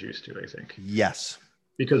than she was used to, I think. Yes.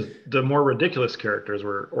 Because the more ridiculous characters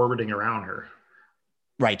were orbiting around her.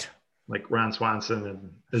 Right. Like Ron Swanson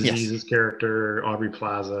and Aziz's character, Aubrey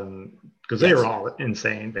Plaza, because they were all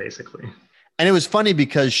insane, basically. And it was funny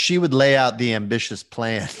because she would lay out the ambitious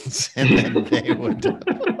plans and then they would.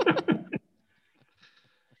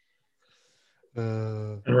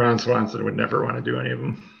 And Ron Swanson would never want to do any of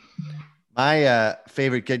them. My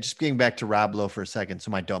favorite, just getting back to Rob Lowe for a second.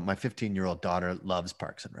 So my 15-year-old daughter loves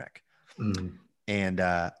Parks and Rec. Mm-hmm.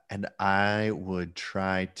 And I would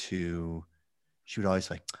try to, she would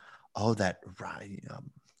always like, oh, that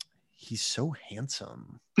he's so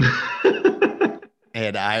handsome.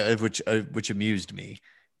 And which amused me.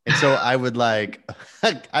 And so I would I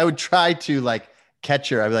would try to catch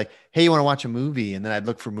her. I'd be like, hey, you want to watch a movie? And then I'd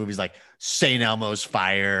look for movies like St. Elmo's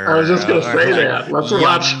Fire. I was just going to say that. Let's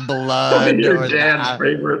watch Blood. Your dad's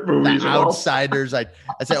favorite movies. Outsiders. I'd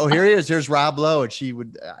say, oh, here he is. Here's Rob Lowe. And she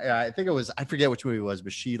would, I forget which movie it was,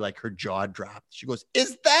 but she her jaw dropped. She goes,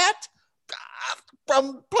 is that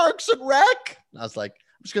from Parks and Rec? And I was like,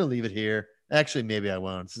 I'm just going to leave it here. Actually, maybe I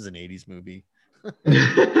won't. This is an 80s movie.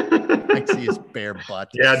 I see his bare butt.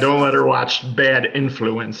 Yeah, don't let her watch Bad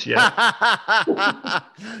Influence yet.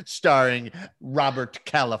 Starring Robert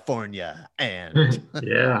California and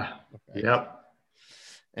yeah. Yep.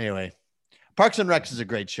 Anyway, Parks and Rec is a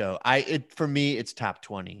great show. For me, it's top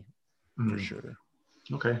 20 for sure.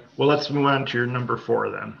 Okay. Well, let's move on to your number 4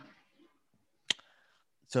 then.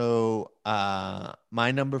 So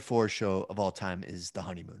my number 4 show of all time is The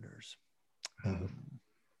Honeymooners.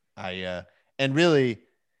 And really,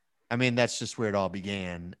 I mean, that's just where it all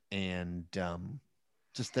began. And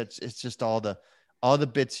it's just all the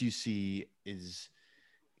bits you see is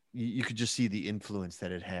you could just see the influence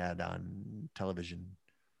that it had on television,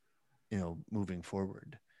 moving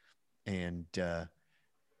forward. And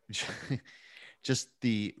just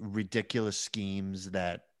the ridiculous schemes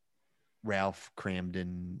that Ralph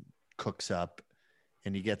Cramden cooks up,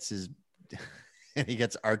 and he gets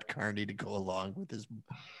Art Carney to go along with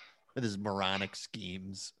his moronic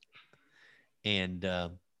schemes. And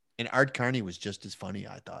Art Carney was just as funny,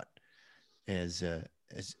 I thought, as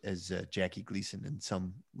Jackie Gleason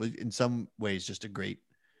in some ways, just a great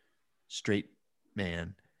straight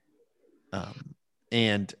man.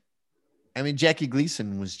 And I mean, Jackie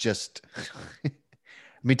Gleason was just, I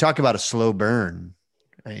mean, talk about a slow burn.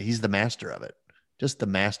 He's the master of it, just the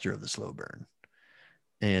master of the slow burn.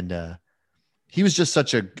 And he was just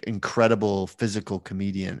such an incredible physical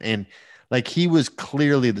comedian. And like, he was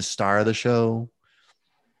clearly the star of the show.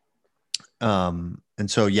 And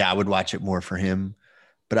so, yeah, I would watch it more for him,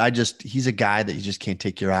 but he's a guy that you just can't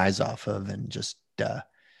take your eyes off of. And just,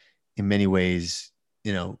 in many ways,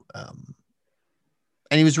 and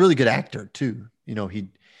he was a really good actor too.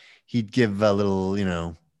 He'd give a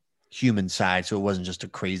little, human side. So it wasn't just a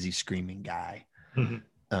crazy screaming guy. Mm-hmm.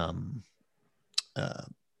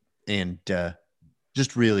 And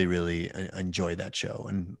just really, really enjoy that show.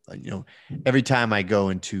 And, every time I go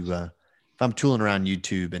into, if I'm tooling around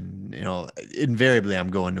YouTube and, invariably I'm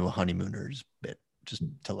going to a Honeymooners bit just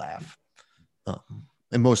to laugh.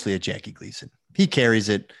 And mostly at Jackie Gleason. He carries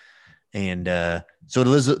it. And so it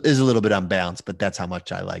is a little bit unbalanced, but that's how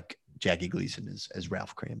much I like Jackie Gleason as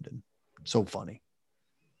Ralph Cramden. So funny.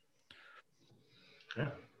 Yeah.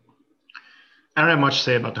 I don't have much to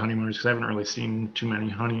say about the Honeymooners because I haven't really seen too many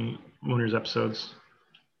Honeymooners episodes.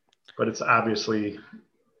 But it's obviously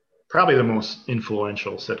probably the most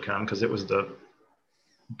influential sitcom because it was the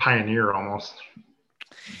pioneer almost.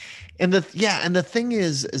 And the thing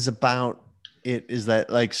is about it is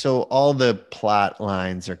that, like, so all the plot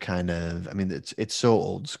lines are kind of, I mean, it's so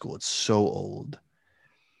old school. It's so old,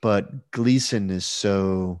 but Gleason is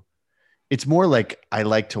so, it's more like I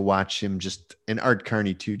like to watch him just, and Art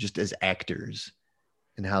Carney too, just as actors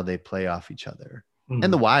and how they play off each other. Mm-hmm.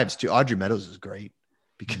 And the wives too. Audrey Meadows is great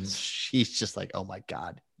because she's just like, oh my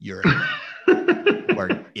God, you are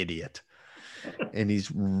an idiot. And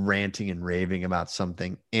he's ranting and raving about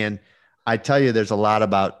something. And I tell you, there's a lot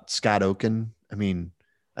about Scott Oken. I mean,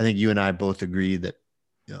 I think you and I both agree that,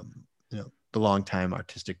 the longtime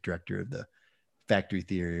artistic director of the Factory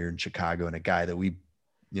Theater in Chicago, and a guy that we,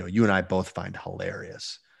 you and I both find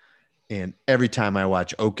hilarious. And every time I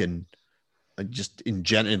watch Oken, just in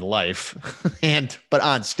life, but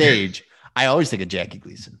on stage, I always think of Jackie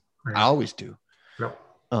Gleason. Right. I always do. Yep.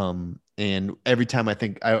 And every time I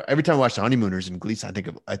watch the Honeymooners and Gleason,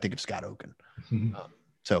 I think of Scott Oken. Mm-hmm.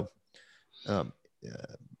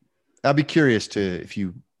 I'll be curious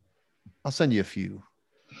I'll send you a few.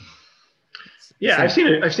 Yeah, I've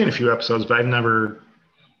seen a few episodes, but I've never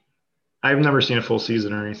seen a full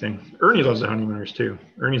season or anything. Ernie loves the Honeymooners too.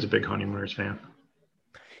 Ernie's a big Honeymooners fan.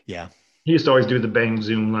 Yeah. He used to always do the bang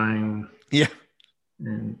zoom line. Yeah.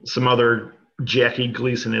 And some other Jackie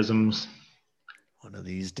Gleasonisms. One of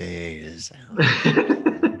these days.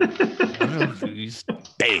 One of these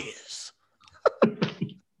days.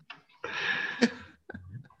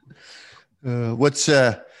 What's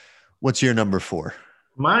your number 4?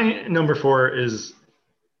 My number 4 is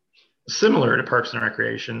similar to Parks and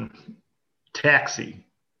Recreation, Taxi,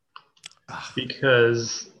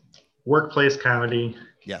 because workplace comedy.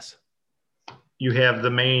 Yes. You have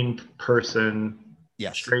the main person,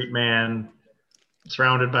 yes, straight man,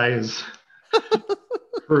 surrounded by his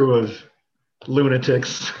crew of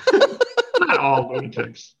lunatics. Not all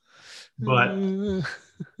lunatics, but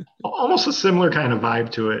almost a similar kind of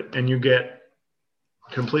vibe to it. And you get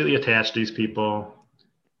completely attached to these people.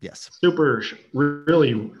 Yes.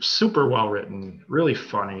 Really super well written, really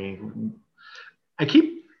funny. I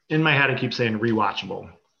keep saying rewatchable.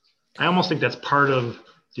 I almost think that's part of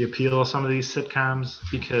the appeal of some of these sitcoms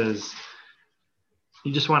because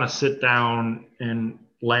you just want to sit down and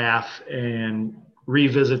laugh and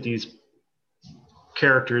revisit these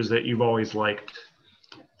characters that you've always liked.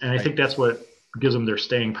 And I think that's what gives them their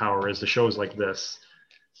staying power is the shows like this.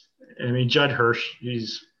 I mean, Judd Hirsch,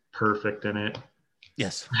 he's perfect in it.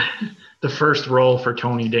 Yes. The first role for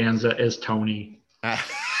Tony Danza is Tony. And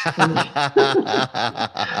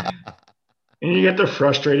you get the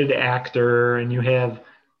frustrated actor, and you have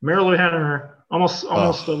Marilu Henner, almost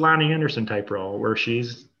a Lonnie Anderson type role, where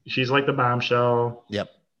she's like the bombshell. Yep.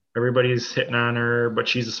 Everybody's hitting on her, but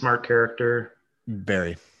she's a smart character.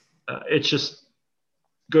 Very. It's just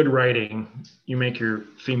good writing. You make your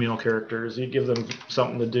female characters, you give them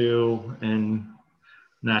something to do, and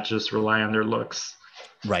not just rely on their looks.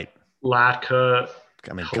 Right. Latka,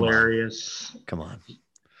 hilarious. Come on.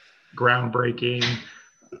 Groundbreaking.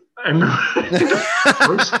 I remember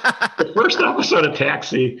the first episode of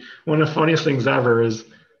Taxi, one of the funniest things ever is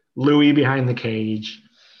Louis behind the cage.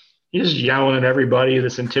 He's yelling at everybody,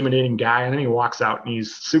 this intimidating guy, and then he walks out and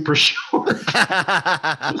he's super short. Just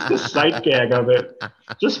the sight gag of it.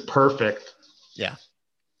 Just perfect. Yeah.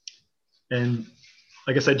 And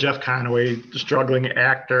like I said, Jeff Conaway, struggling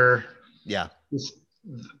actor. Yeah.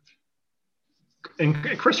 and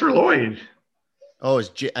Christopher Lloyd. Oh, it's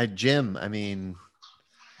Jim. I mean,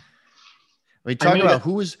 we talk about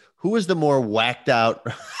who was the more whacked out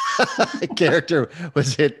character.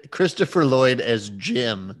 Was it Christopher Lloyd as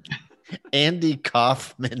Jim, Andy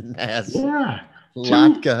Kaufman as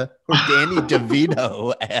Latka, or Danny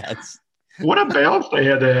DeVito as? What a balance they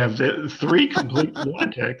had to have. 3 complete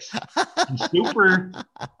lunatics,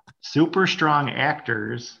 super strong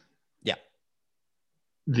actors. Yeah.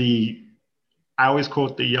 I always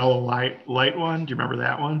quote the yellow light one. Do you remember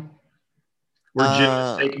that one? Where Jim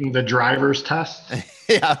is taking the driver's test.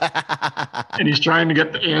 Yeah. And he's trying to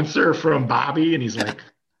get the answer from Bobby. And he's like,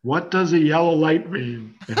 what does a yellow light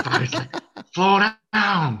mean? And Bobby's like, slow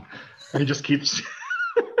down. And he just keeps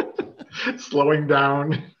slowing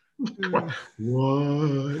down. What?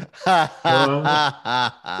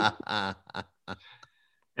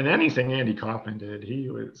 And anything Andy Kaufman did, he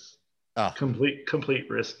was complete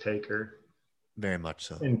risk taker. Very much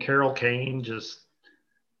so. And Carol Kane just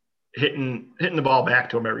hitting the ball back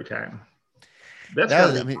to him every time. It's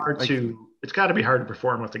got to be hard to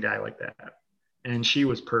perform with a guy like that. And she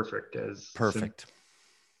was perfect.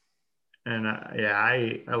 And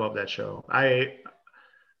I love that show.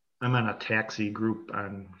 I'm on a taxi group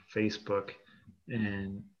on Facebook,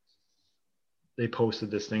 and they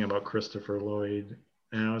posted this thing about Christopher Lloyd,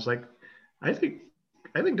 and I was like, I think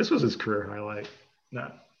this was his career highlight,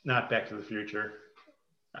 not Back to the Future.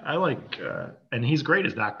 I like, and he's great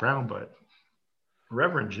as Doc Brown, but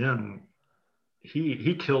Reverend Jim,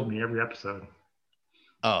 he killed me every episode.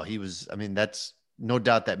 Oh, he was. I mean, that's no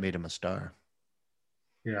doubt that made him a star.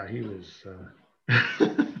 Yeah, he was.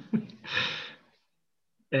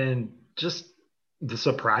 And just the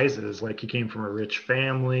surprises, like he came from a rich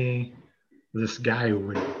family. This guy who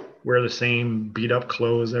would wear the same beat up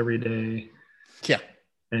clothes every day. Yeah.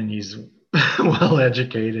 And he's well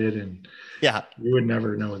educated, and you would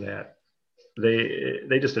never know that.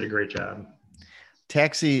 They just did a great job.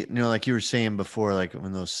 Taxi, like you were saying before, like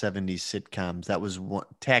when those 70s sitcoms,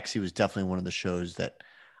 Taxi was definitely one of the shows that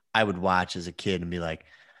I would watch as a kid and be like,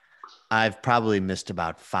 I've probably missed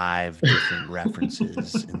about 5 different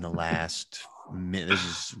references in the last minute. This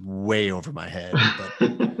is way over my head,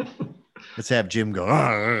 but let's have Jim go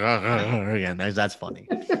again. That's funny.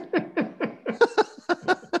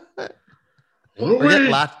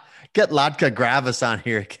 Get Latka Gravis on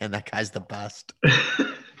here again. That guy's the best.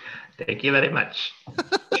 Thank you very much.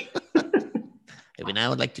 Maybe now I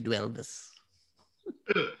would like to do Elvis.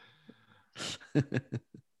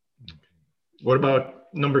 What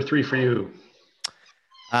about number 3 for you?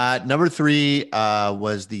 Number 3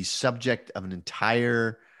 was the subject of an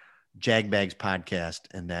entire Jagbags podcast,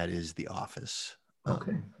 and that is The Office.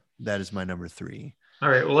 Okay. That is my number 3. All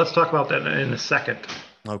right. Well, let's talk about that in a second.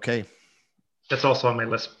 Okay. That's also on my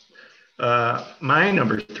list. My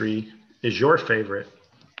number 3 is your favorite,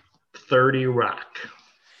 30 Rock.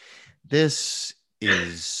 This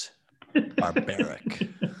is barbaric.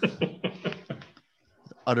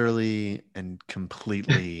 Utterly and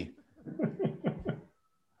completely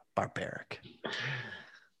barbaric.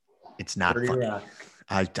 It's not funny. Rock.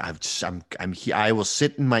 I'm here. I will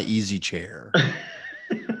sit in my easy chair.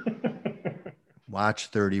 Watch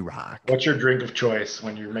 30 Rock. What's your drink of choice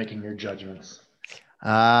when you're making your judgments?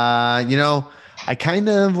 I kind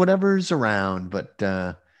of whatever's around, but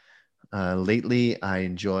lately I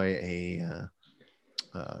enjoy a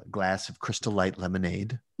glass of Crystal Light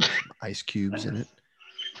lemonade, ice cubes in it.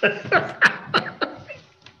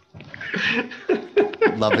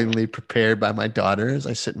 Lovingly prepared by my daughter as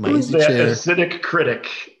I sit in my easy chair. Acidic critic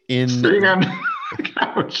sitting on the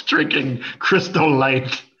couch drinking Crystal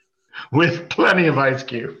Light with plenty of ice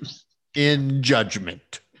cubes. In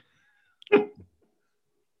judgment.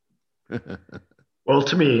 Well,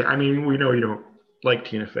 to me, I mean, we know you don't like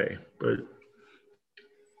Tina Fey, but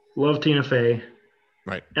love Tina Fey.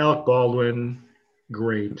 Right. Alec Baldwin,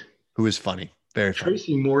 great. Who is funny. Very funny.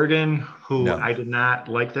 Tracy Morgan, who I did not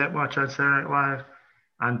like that much on Saturday Night Live.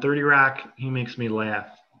 On 30 Rock, he makes me laugh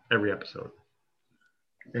every episode.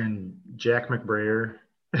 And Jack McBrayer,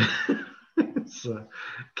 it's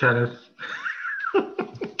Kenneth.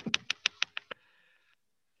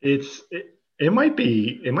 It might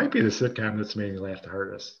be the sitcom that's made me laugh the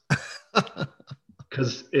hardest.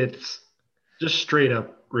 Because it's just straight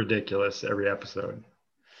up ridiculous every episode.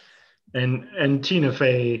 And Tina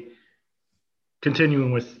Fey,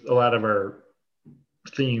 continuing with a lot of our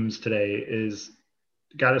themes today, is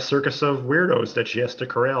got a circus of weirdos that she has to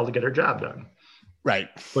corral to get her job done. Right.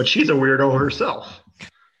 But she's a weirdo herself.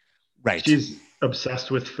 Right. She's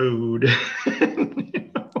obsessed with food.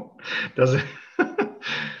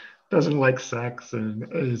 Doesn't like sex, and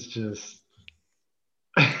it's just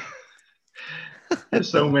There's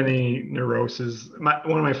so many neuroses.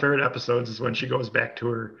 One of my favorite episodes is when she goes back to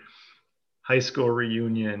her high school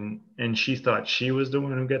reunion and she thought she was the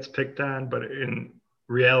one who gets picked on, but in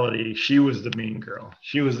reality, she was the mean girl.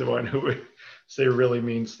 She was the one who would say really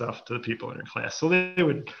mean stuff to the people in her class. So they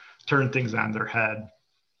would turn things on their head.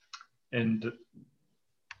 And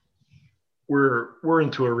we're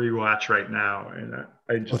into a rewatch right now, and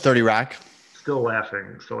I just 30 Rock. still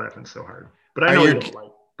laughing so hard. But I know you don't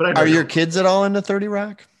like. But I know are your kids at all into 30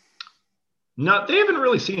 Rock? No, they haven't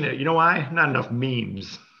really seen it. You know why? Not enough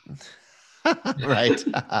memes. Right.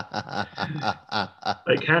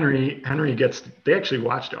 Like Henry they actually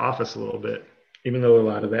watched Office a little bit, even though a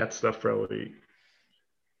lot of that stuff probably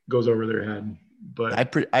goes over their head. But I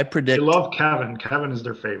predict they love Kevin. Kevin is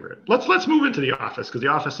their favorite. Let's move into The Office, because The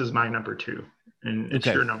Office is my number 2 and it's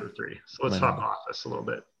your number 3. So let's talk Office a little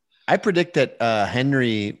bit. I predict that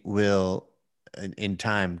Henry will in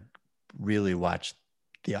time really watch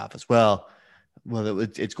The Office. Well,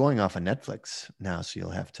 it's going off on Netflix now, so you'll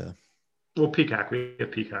have to. Well, Peacock. We have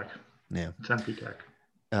Peacock. Yeah, it's on Peacock.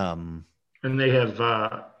 And they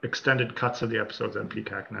have extended cuts of the episodes on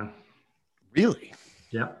Peacock now. Really?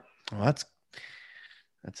 Yeah. Well,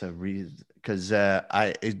 that's a reason, because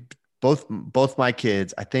both my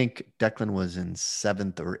kids, I think Declan was in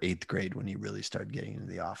 7th or 8th grade when he really started getting into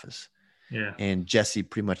The Office. Yeah. And Jesse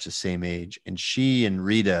pretty much the same age. And she and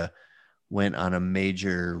Rita went on a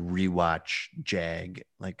major rewatch jag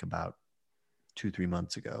like about 2-3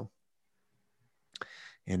 months ago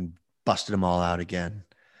and busted them all out again.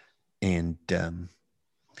 And they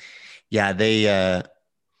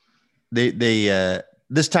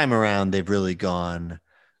this time around they've really gone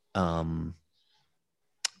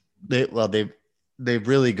they've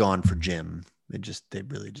really gone for Jim. They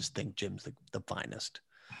really just think Jim's the finest.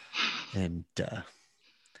 And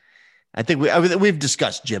I think we've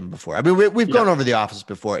discussed Jim before. I mean, we've gone over The Office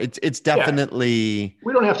before. It's definitely.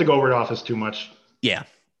 We don't have to go over The Office too much. Yeah.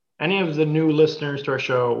 Any of the new listeners to our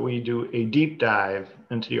show, we do a deep dive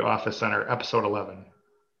into The Office on our episode 11.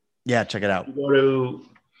 Yeah, check it out. You go to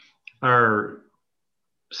our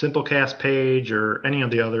Simplecast page or any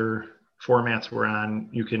of the other formats we're on.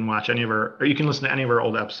 You can watch you can listen to any of our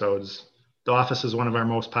old episodes. The Office is one of our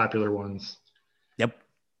most popular ones. Yep.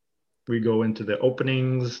 We go into the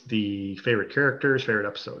openings, the favorite characters, favorite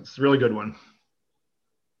episodes. It's a really good one.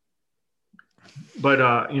 But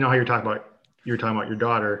you know how you were talking about your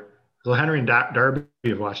daughter. So Henry and Darby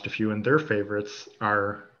have watched a few, and their favorite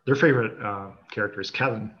character is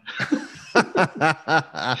Kevin.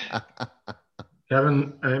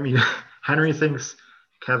 Kevin, I mean, Henry thinks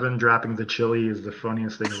Kevin dropping the chili is the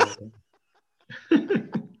funniest thing ever.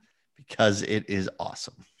 Because it is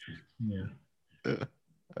awesome. Yeah.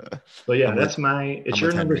 So yeah, it's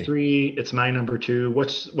your number Henry. 3. It's my number 2.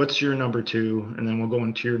 What's your number 2? And then we'll go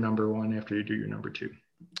into your number 1 after you do your number 2.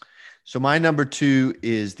 So my number 2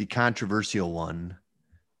 is the controversial one.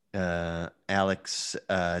 Alex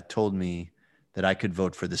told me that I could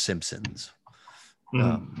vote for The Simpsons.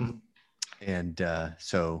 And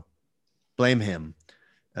so blame him.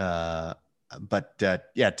 But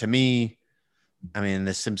to me, I mean,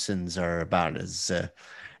 The Simpsons are about as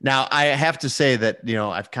now I have to say that,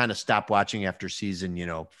 I've kind of stopped watching after season,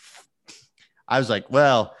 I was like,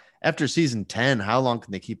 well, after season 10, how long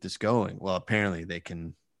can they keep this going? Well, apparently they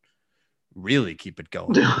can really keep it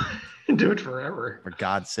going. Do it forever. For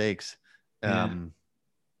God's sakes. Yeah.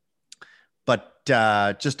 But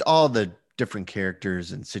just all the different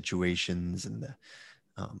characters and situations, and the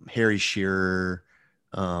Harry Shearer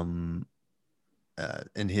and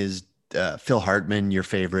his Phil Hartman, your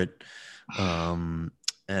favorite, and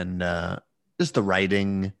just the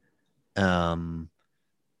writing, the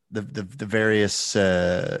various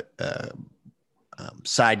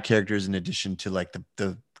side characters, in addition to like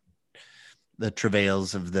the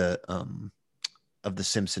travails of the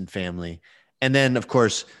Simpson family. And then, of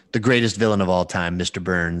course, the greatest villain of all time, Mr.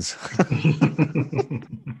 Burns.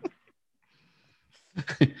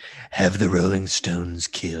 Have the Rolling Stones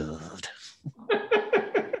killed?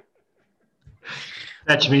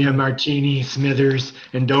 Fetch me a martini, Smithers,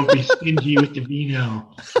 and don't be stingy with the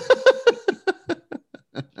vino.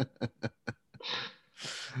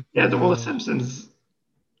 Yeah, The Simpsons,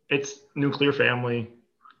 it's nuclear family.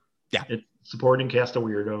 Yeah. It's supporting cast of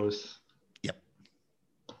weirdos. Yep.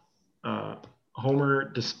 Homer,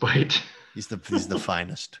 despite he's the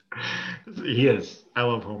finest. He is. I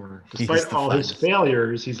love Homer. Despite all his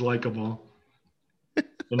failures, he's likable.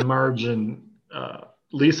 And Marge and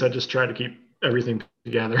Lisa just try to keep everything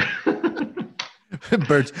together.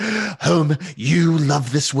 Bert, Homer, you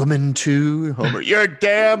love this woman too. Homer, you're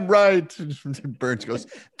damn right. Bert goes,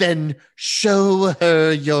 then show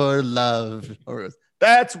her your love. Homer goes,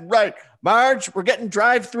 that's right. Marge, we're getting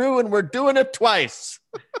drive-through and we're doing it twice.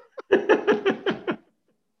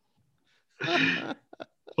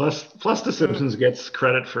 Plus, The Simpsons gets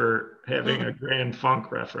credit for having a Grand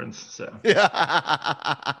Funk reference. So,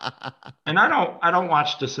 Yeah. and I don't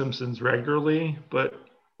watch The Simpsons regularly, but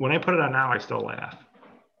when I put it on now, I still laugh.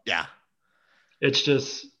 Yeah.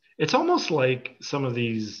 It's almost like some of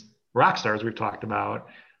these rock stars we've talked about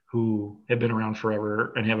who have been around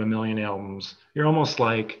forever and have a million albums. You're almost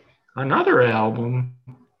like another album.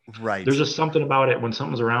 Right. There's just something about it when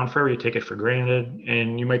something's around forever, you take it for granted,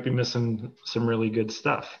 and you might be missing some really good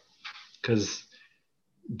stuff because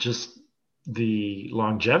just the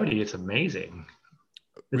longevity, it's amazing.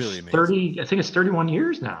 Really It's amazing. 30, I think it's 31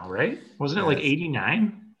 years now, right? Wasn't it like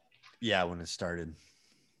 89? Yeah, when it started.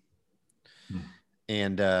 Hmm.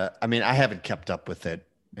 And I mean, I haven't kept up with it,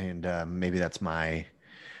 and maybe that's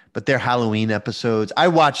but their Halloween episodes, I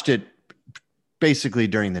watched it basically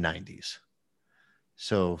during the 90s.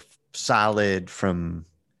 So solid from,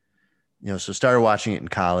 so started watching it in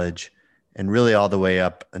college and really all the way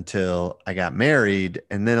up until I got married,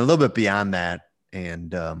 and then a little bit beyond that. And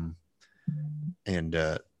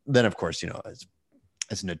then of course,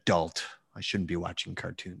 as an adult, I shouldn't be watching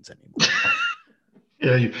cartoons anymore.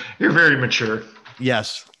 Yeah, you're very mature.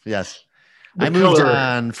 Yes. The I moved pillar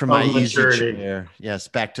on from my of easy maturity. chair. Yes,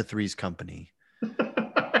 back to Three's Company.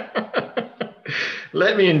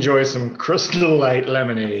 Let me enjoy some Crystal Light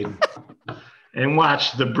lemonade and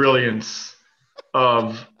watch the brilliance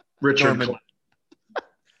of Richard Norman. Clinton.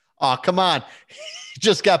 Oh, come on. He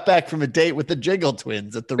just got back from a date with the Jiggle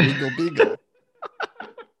twins at the Regal Beagle.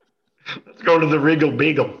 Let's go to the Regal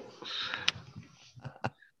Beagle.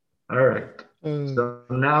 All right. So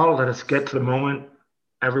now let us get to the moment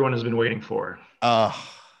everyone has been waiting for.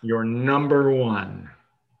 Your number one.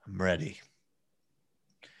 I'm ready.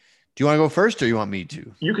 Do you want to go first or you want me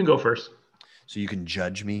to? You can go first. So you can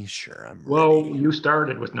judge me? Sure, I'm ready. Well, you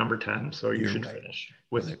started with number 10, so you should right. finish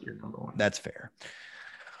with your number one. That's fair.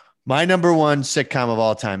 My number one sitcom of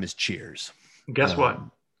all time is Cheers. Guess what?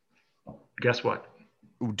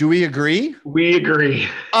 Do we agree? We agree.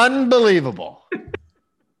 Unbelievable.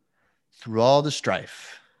 Through all the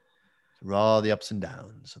strife, through all the ups and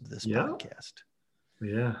downs of this podcast.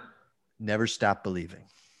 Yeah. Never stop believing.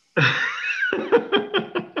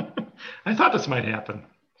 I thought this might happen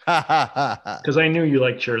because I knew you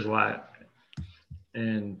liked Cheers a lot.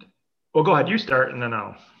 And well, go ahead. You start, and then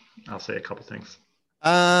I'll say a couple things.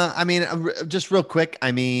 I mean, just real quick.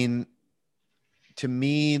 I mean, to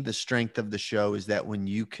me, the strength of the show is that when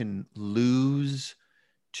you can lose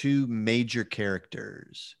two major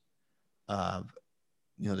characters, the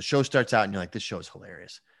show starts out and you're like, this show is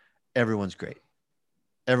hilarious. Everyone's great.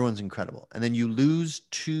 Everyone's incredible. And then you lose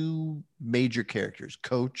two major characters,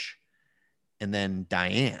 Coach and then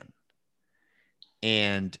Diane.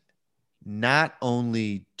 And not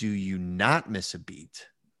only do you not miss a beat,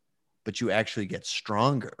 but you actually get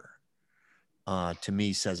stronger. To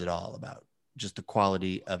me, says it all about just the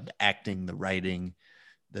quality of the acting, the writing,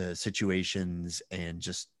 the situations, and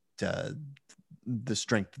just the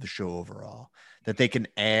strength of the show overall. That they can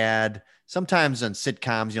add, sometimes on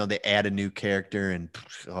sitcoms, they add a new character and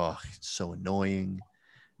it's so annoying.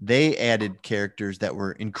 They added characters that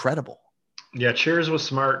were incredible. Yeah, Cheers was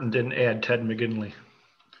smart and didn't add Ted McGinley.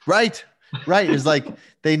 Right. It's like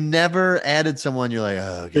they never added someone you're like,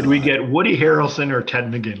 oh, God. Did we get Woody Harrelson or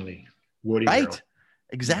Ted McGinley? Woody Harrelson.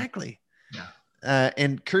 Exactly. Yeah.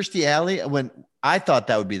 And Kirstie Alley, when I thought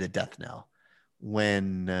that would be the death knell,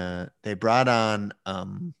 when they brought on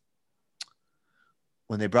Kirstie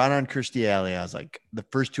Alley, I was like, the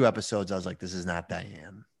first two episodes, I was like, this is not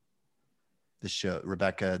Diane. This show,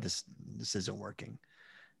 Rebecca, this isn't working.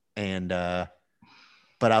 And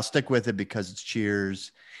but I'll stick with it because it's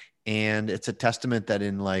Cheers, and it's a testament that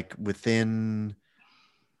within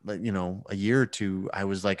a year or two, I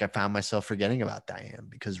was like, I found myself forgetting about Diane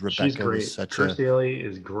because Rebecca was such Kirstie Alley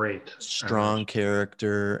is great, strong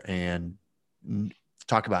character, and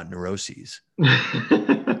talk about neuroses.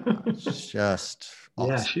 It's just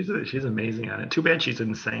awesome. Yeah, she's amazing on it. Too bad she's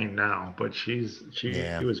insane now, but she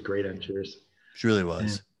was great on Cheers. She really was.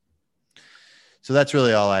 Yeah. So that's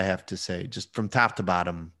really all I have to say, just from top to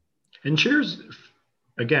bottom. And Cheers,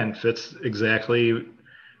 again, fits exactly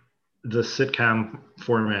the sitcom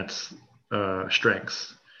format's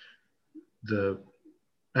strengths. The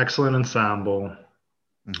excellent ensemble.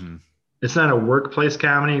 Mm-hmm. It's not a workplace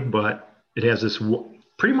comedy, but it has this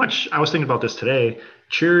pretty much, I was thinking about this today.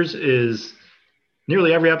 Cheers is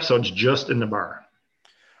nearly every episode's just in the bar.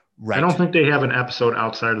 Right. I don't think they have an episode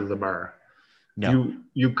outside of the bar. No.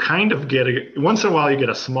 You kind of get once in a while you get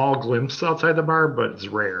a small glimpse outside the bar, but it's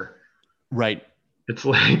rare. Right. It's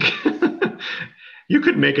like you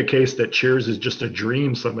could make a case that Cheers is just a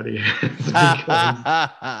dream somebody has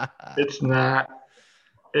because it's not.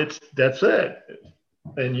 That's it,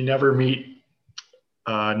 and you never meet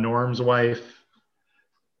Norm's wife.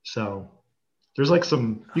 So there's like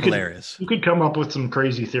some hilarious. You could come up with some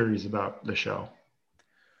crazy theories about the show.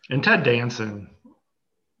 And Ted Danson,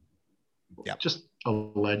 just a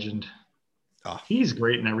legend. Oh. He's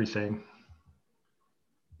great in everything,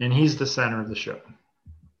 and he's the center of the show.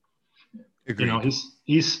 Agreed. You know,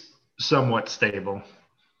 he's somewhat stable.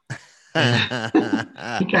 He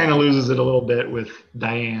kind of loses it a little bit with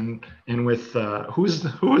Diane and with who was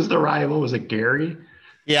the rival? Was it Gary?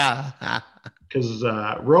 Yeah. Because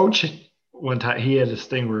Roach, one time he had this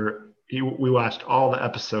thing where we watched all the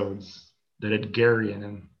episodes that had Gary in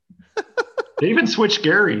them. They even switched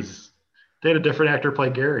Garys. They had a different actor play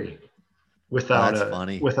Gary without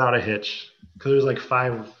a hitch. Because there's like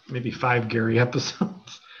maybe five Gary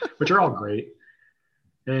episodes, which are all great.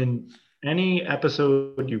 And any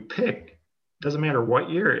episode you pick, doesn't matter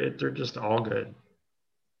what year, they're just all good.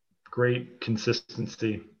 Great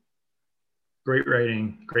consistency, great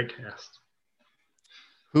writing, great cast.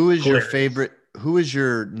 Who is your favorite? Who is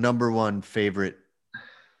your number one favorite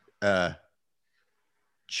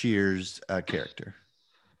Cheers character?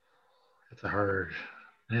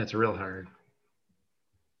 That's real hard.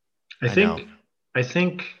 I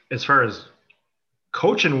think as far as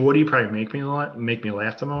Coach and Woody probably make me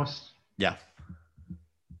laugh the most. Yeah.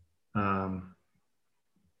 But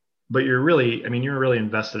you're really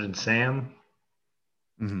invested in Sam.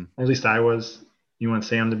 Mm-hmm. At least I was. You want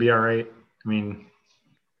Sam to be all right. I mean,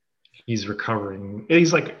 he's recovering.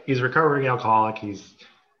 He's recovering alcoholic. He's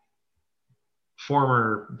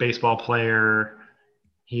former baseball player.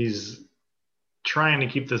 He's trying to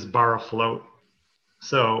keep this bar afloat.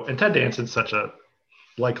 So, and Ted Danson's such a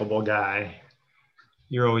likable guy.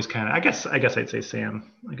 You're always kind of, I guess I'd say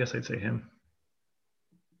Sam. I guess I'd say him.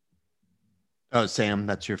 Oh, Sam,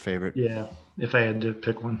 that's your favorite. Yeah, if I had to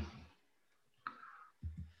pick one.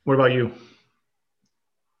 What about you?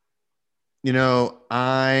 You know,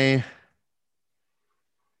 I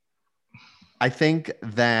think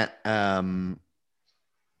that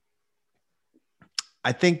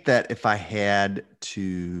if I had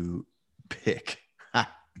to pick,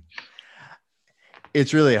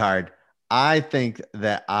 it's really hard. I think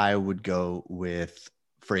that I would go with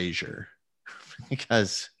Frasier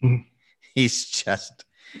because he's just,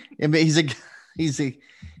 I mean, he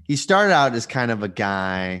started out as kind of a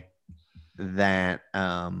guy that,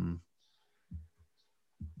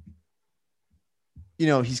 you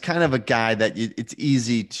know, he's kind of a guy that it's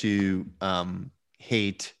easy to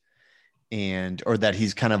hate or that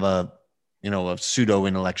he's kind of a pseudo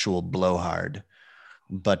intellectual blowhard,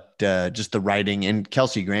 but just the writing and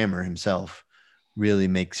Kelsey Grammer himself really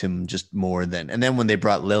makes him just more than, and then when they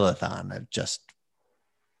brought Lilith on, it just,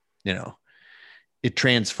 you know, it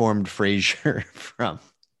transformed Frasier from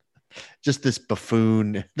just this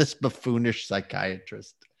buffoonish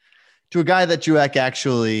psychiatrist to a guy that you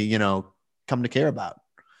actually, you know, come to care about.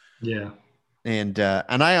 Yeah. And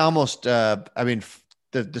I almost, I mean,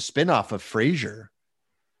 the spinoff of Frasier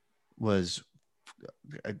is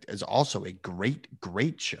also a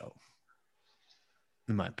great show,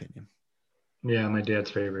 in my opinion. Yeah, my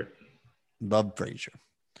dad's favorite. Love Frasier.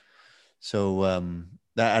 So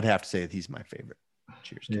that I'd have to say that he's my favorite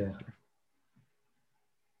Cheers character.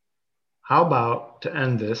 How about to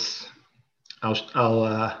end this?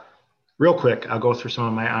 I'll real quick. I'll go through some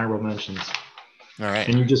of my honorable mentions. All right.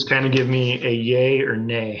 And you just kind of give me a yay or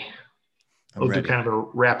nay. We'll do kind of a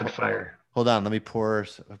rapid fire. Hold on. Let me pour a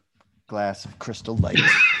glass of Crystal Light.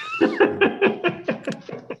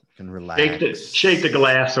 Can relax. Shake the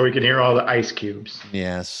glass so we can hear all the ice cubes.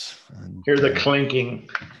 Yes. Hear the clinking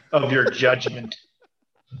of your judgment.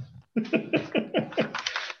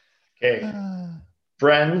 Okay.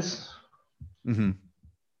 Friends. Mm-hmm.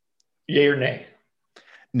 Yay or nay?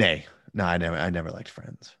 Nay. No, I never liked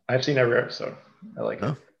Friends. I've seen every episode. I like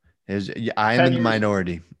it. I'm in the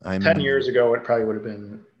minority. 10 years ago, it probably would have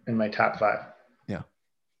been in my top 5. Yeah.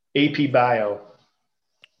 AP Bio.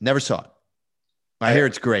 Never saw it. I hear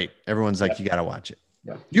it's great. Everyone's like, you got to watch it.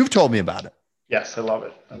 Yeah. You've told me about it. Yes, I love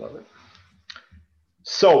it.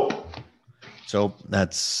 Soap.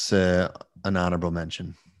 That's an honorable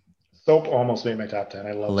mention. Soap almost made my top 10.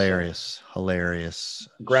 I love Hilarious.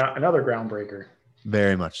 Another groundbreaker.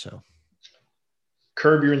 Very much so.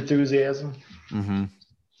 Curb Your Enthusiasm. Mm-hmm.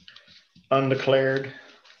 Undeclared.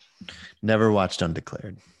 Never watched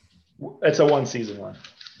Undeclared. It's a 1-season one.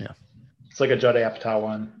 Yeah. It's like a Judd Apatow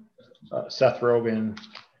one. Seth Rogen.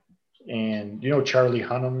 And Charlie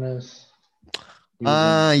Hunnam is?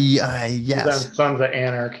 Yeah, He's on yes. Sons of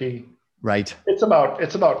Anarchy. Right. It's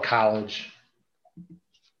about college.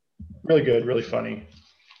 Really good, really funny.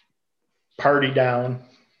 Party Down.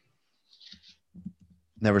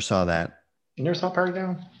 Never saw that. You never saw Party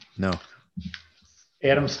Down? No.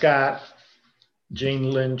 Adam Scott, Jane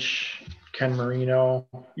Lynch, Ken Marino.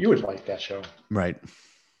 You would like that show. Right.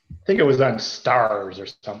 I think it was on Stars or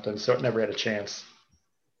something, so it never had a chance.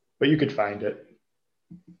 But you could find it.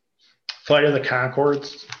 Flight of the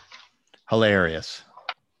Conchords. Hilarious.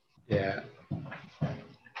 Yeah.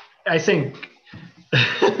 I think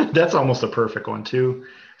that's almost a perfect one, too.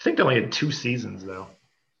 I think they only had 2 seasons, though.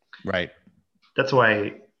 Right. That's why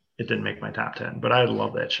it didn't make my top 10. But I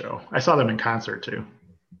love that show. I saw them in concert, too.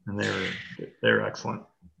 And they were excellent.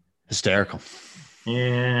 Hysterical.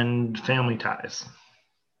 And Family Ties.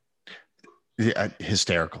 Yeah,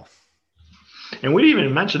 hysterical. And we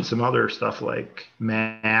even mentioned some other stuff like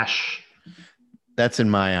MASH. That's in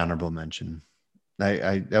my honorable mention.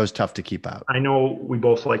 That was tough to keep out. I know we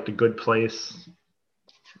both like The Good Place.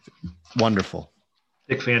 Wonderful.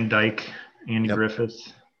 Dick Van Dyke, Andy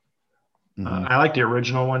Griffiths. Mm-hmm. I like the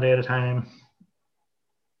original One Day at a Time.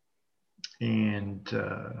 And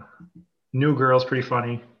New Girl's pretty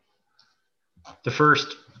funny. The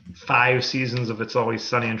first 5 seasons of It's Always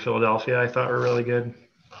Sunny in Philadelphia I thought were really good.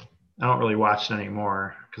 I don't really watch it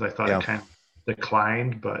anymore because I thought it kind of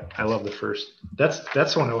declined, but I love the first.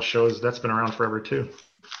 That's one of those shows that's been around forever too.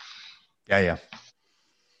 Yeah.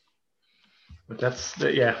 But that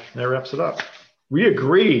wraps it up. We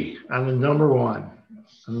agree on the number 1.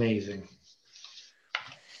 Amazing.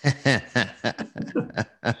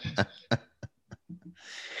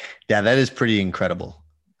 Yeah, that is pretty incredible.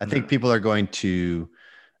 I think people are going to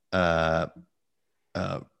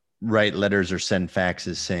write letters or send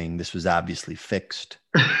faxes saying this was obviously fixed.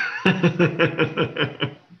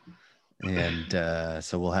 And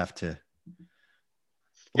so we'll have to.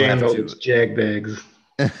 Jag bags.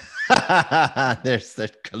 There's the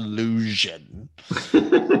collusion.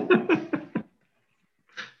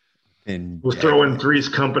 We'll throw in Three's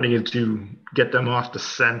Company to get them off the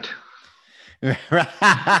scent.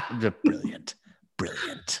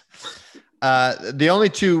 Brilliant. The only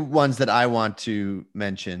 2 ones that I want to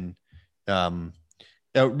mention,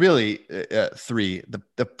 really 3.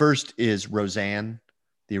 The first is Roseanne,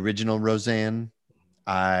 the original Roseanne.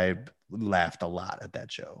 I laughed a lot at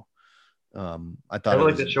that show. I thought I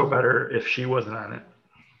like that show better if she wasn't on it.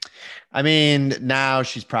 I mean, now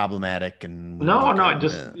she's problematic and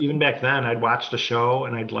even back then I'd watch the show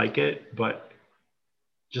and I'd like it, but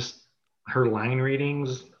just her line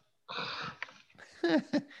readings. But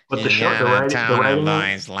the show, the writing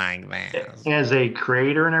like that. As a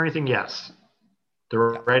creator and everything, yes, the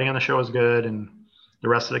writing on the show was good and the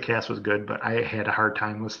rest of the cast was good, but I had a hard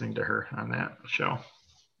time listening to her on that show.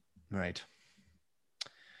 Right.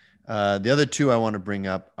 The other 2 I want to bring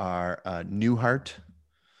up are Newhart.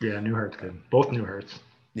 Yeah, Newhart's good. Both Newharts.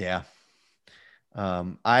 Yeah.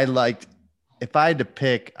 I liked, if I had to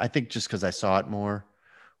pick, I think just because I saw it more,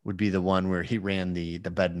 would be the one where he ran the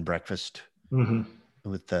bed and breakfast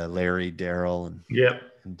with Larry, Daryl,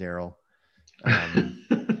 and Daryl.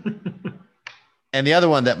 And the other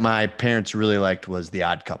one that my parents really liked was The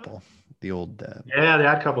Odd Couple. The old. The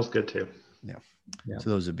Odd Couple's good too. Yeah. So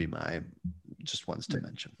those would be my just ones to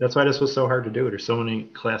mention. That's why this was so hard to do. There's so many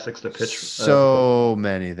classics to pitch. So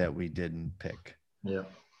many that we didn't pick. Yeah.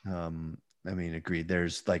 I mean, agreed.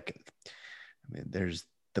 There's there's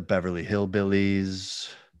the Beverly Hillbillies,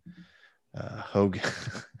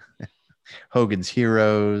 Hogan's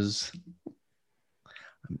Heroes.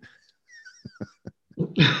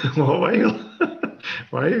 Well,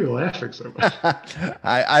 why are you laughing so much?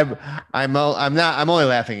 I'm only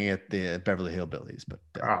laughing at the Beverly Hillbillies, but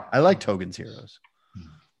I liked Hogan's Heroes.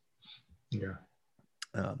 Yeah.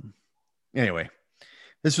 Anyway,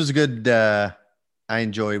 this was a good. I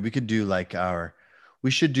enjoyed. We should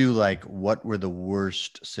do what were the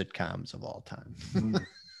worst sitcoms of all time.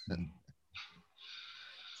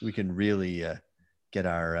 So we can really get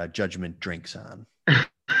our judgment drinks on.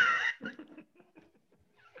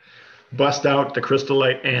 Bust out the Crystal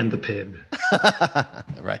Light and the Pib.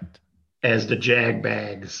 Right. As the jag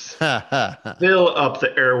bags. Fill up the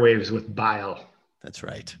airwaves with bile. That's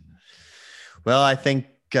right. Well, I think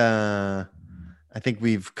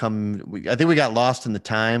we've come. I think we got lost in the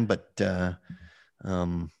time, but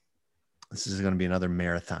This is going to be another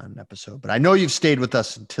marathon episode, but I know you've stayed with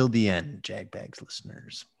us until the end, Jagbags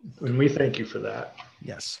listeners. And we thank you for that.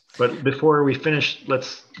 Yes. But before we finish,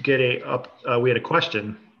 let's get we had a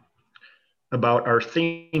question about our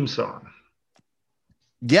theme song.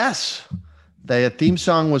 Yes. The theme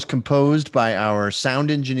song was composed by our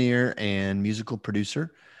sound engineer and musical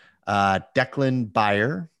producer, Declan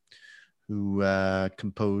Beyer, who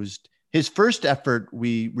composed his first effort.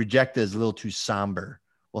 We rejected as a little too somber.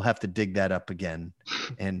 We'll have to dig that up again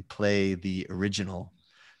and play the original.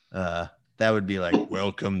 That would be like,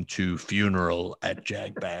 welcome to Funeral at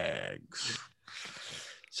Jagbags.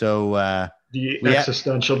 So the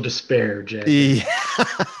existential despair, Jag. This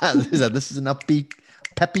is an upbeat,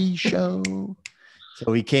 peppy show.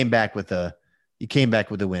 So he came back with a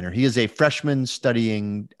winner. He is a freshman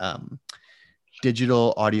studying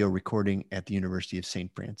digital audio recording at the University of St.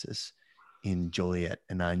 Francis in Joliet,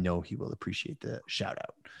 and I know he will appreciate the shout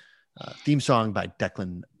out. Theme song by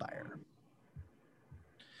Declan Beyer.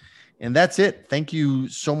 And that's it. Thank you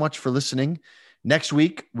so much for listening. Next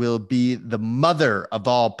week will be the mother of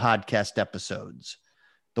all podcast episodes,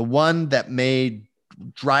 the one that may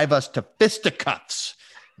drive us to fisticuffs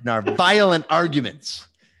in our violent arguments.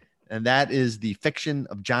 And that is the fiction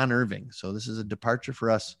of John Irving. So this is a departure for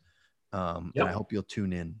us. And I hope you'll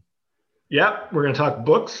tune in. Yeah, we're going to talk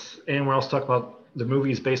books, and we'll also talk about the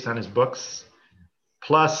movies based on his books.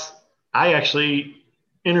 Plus, I actually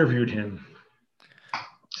interviewed him.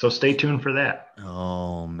 So stay tuned for that.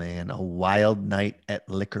 Oh, man. A Wild Night at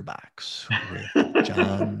Liquor Box with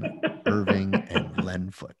John Irving and Len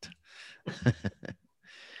Foote.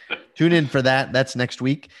 Tune in for that. That's next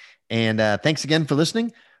week. And thanks again for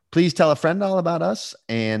listening. Please tell a friend all about us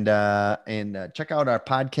and check out our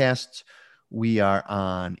podcasts. We are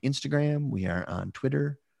on Instagram. We are on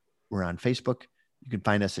Twitter. We're on Facebook. You can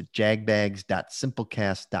find us at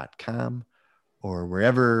jagbags.simplecast.com or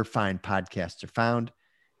wherever fine podcasts are found.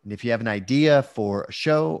 And if you have an idea for a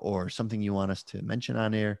show or something you want us to mention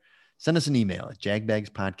on air, send us an email at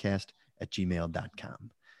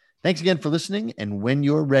jagbagspodcast@gmail.com. Thanks again for listening. And when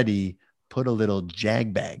you're ready, put a little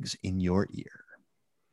Jagbags in your ear.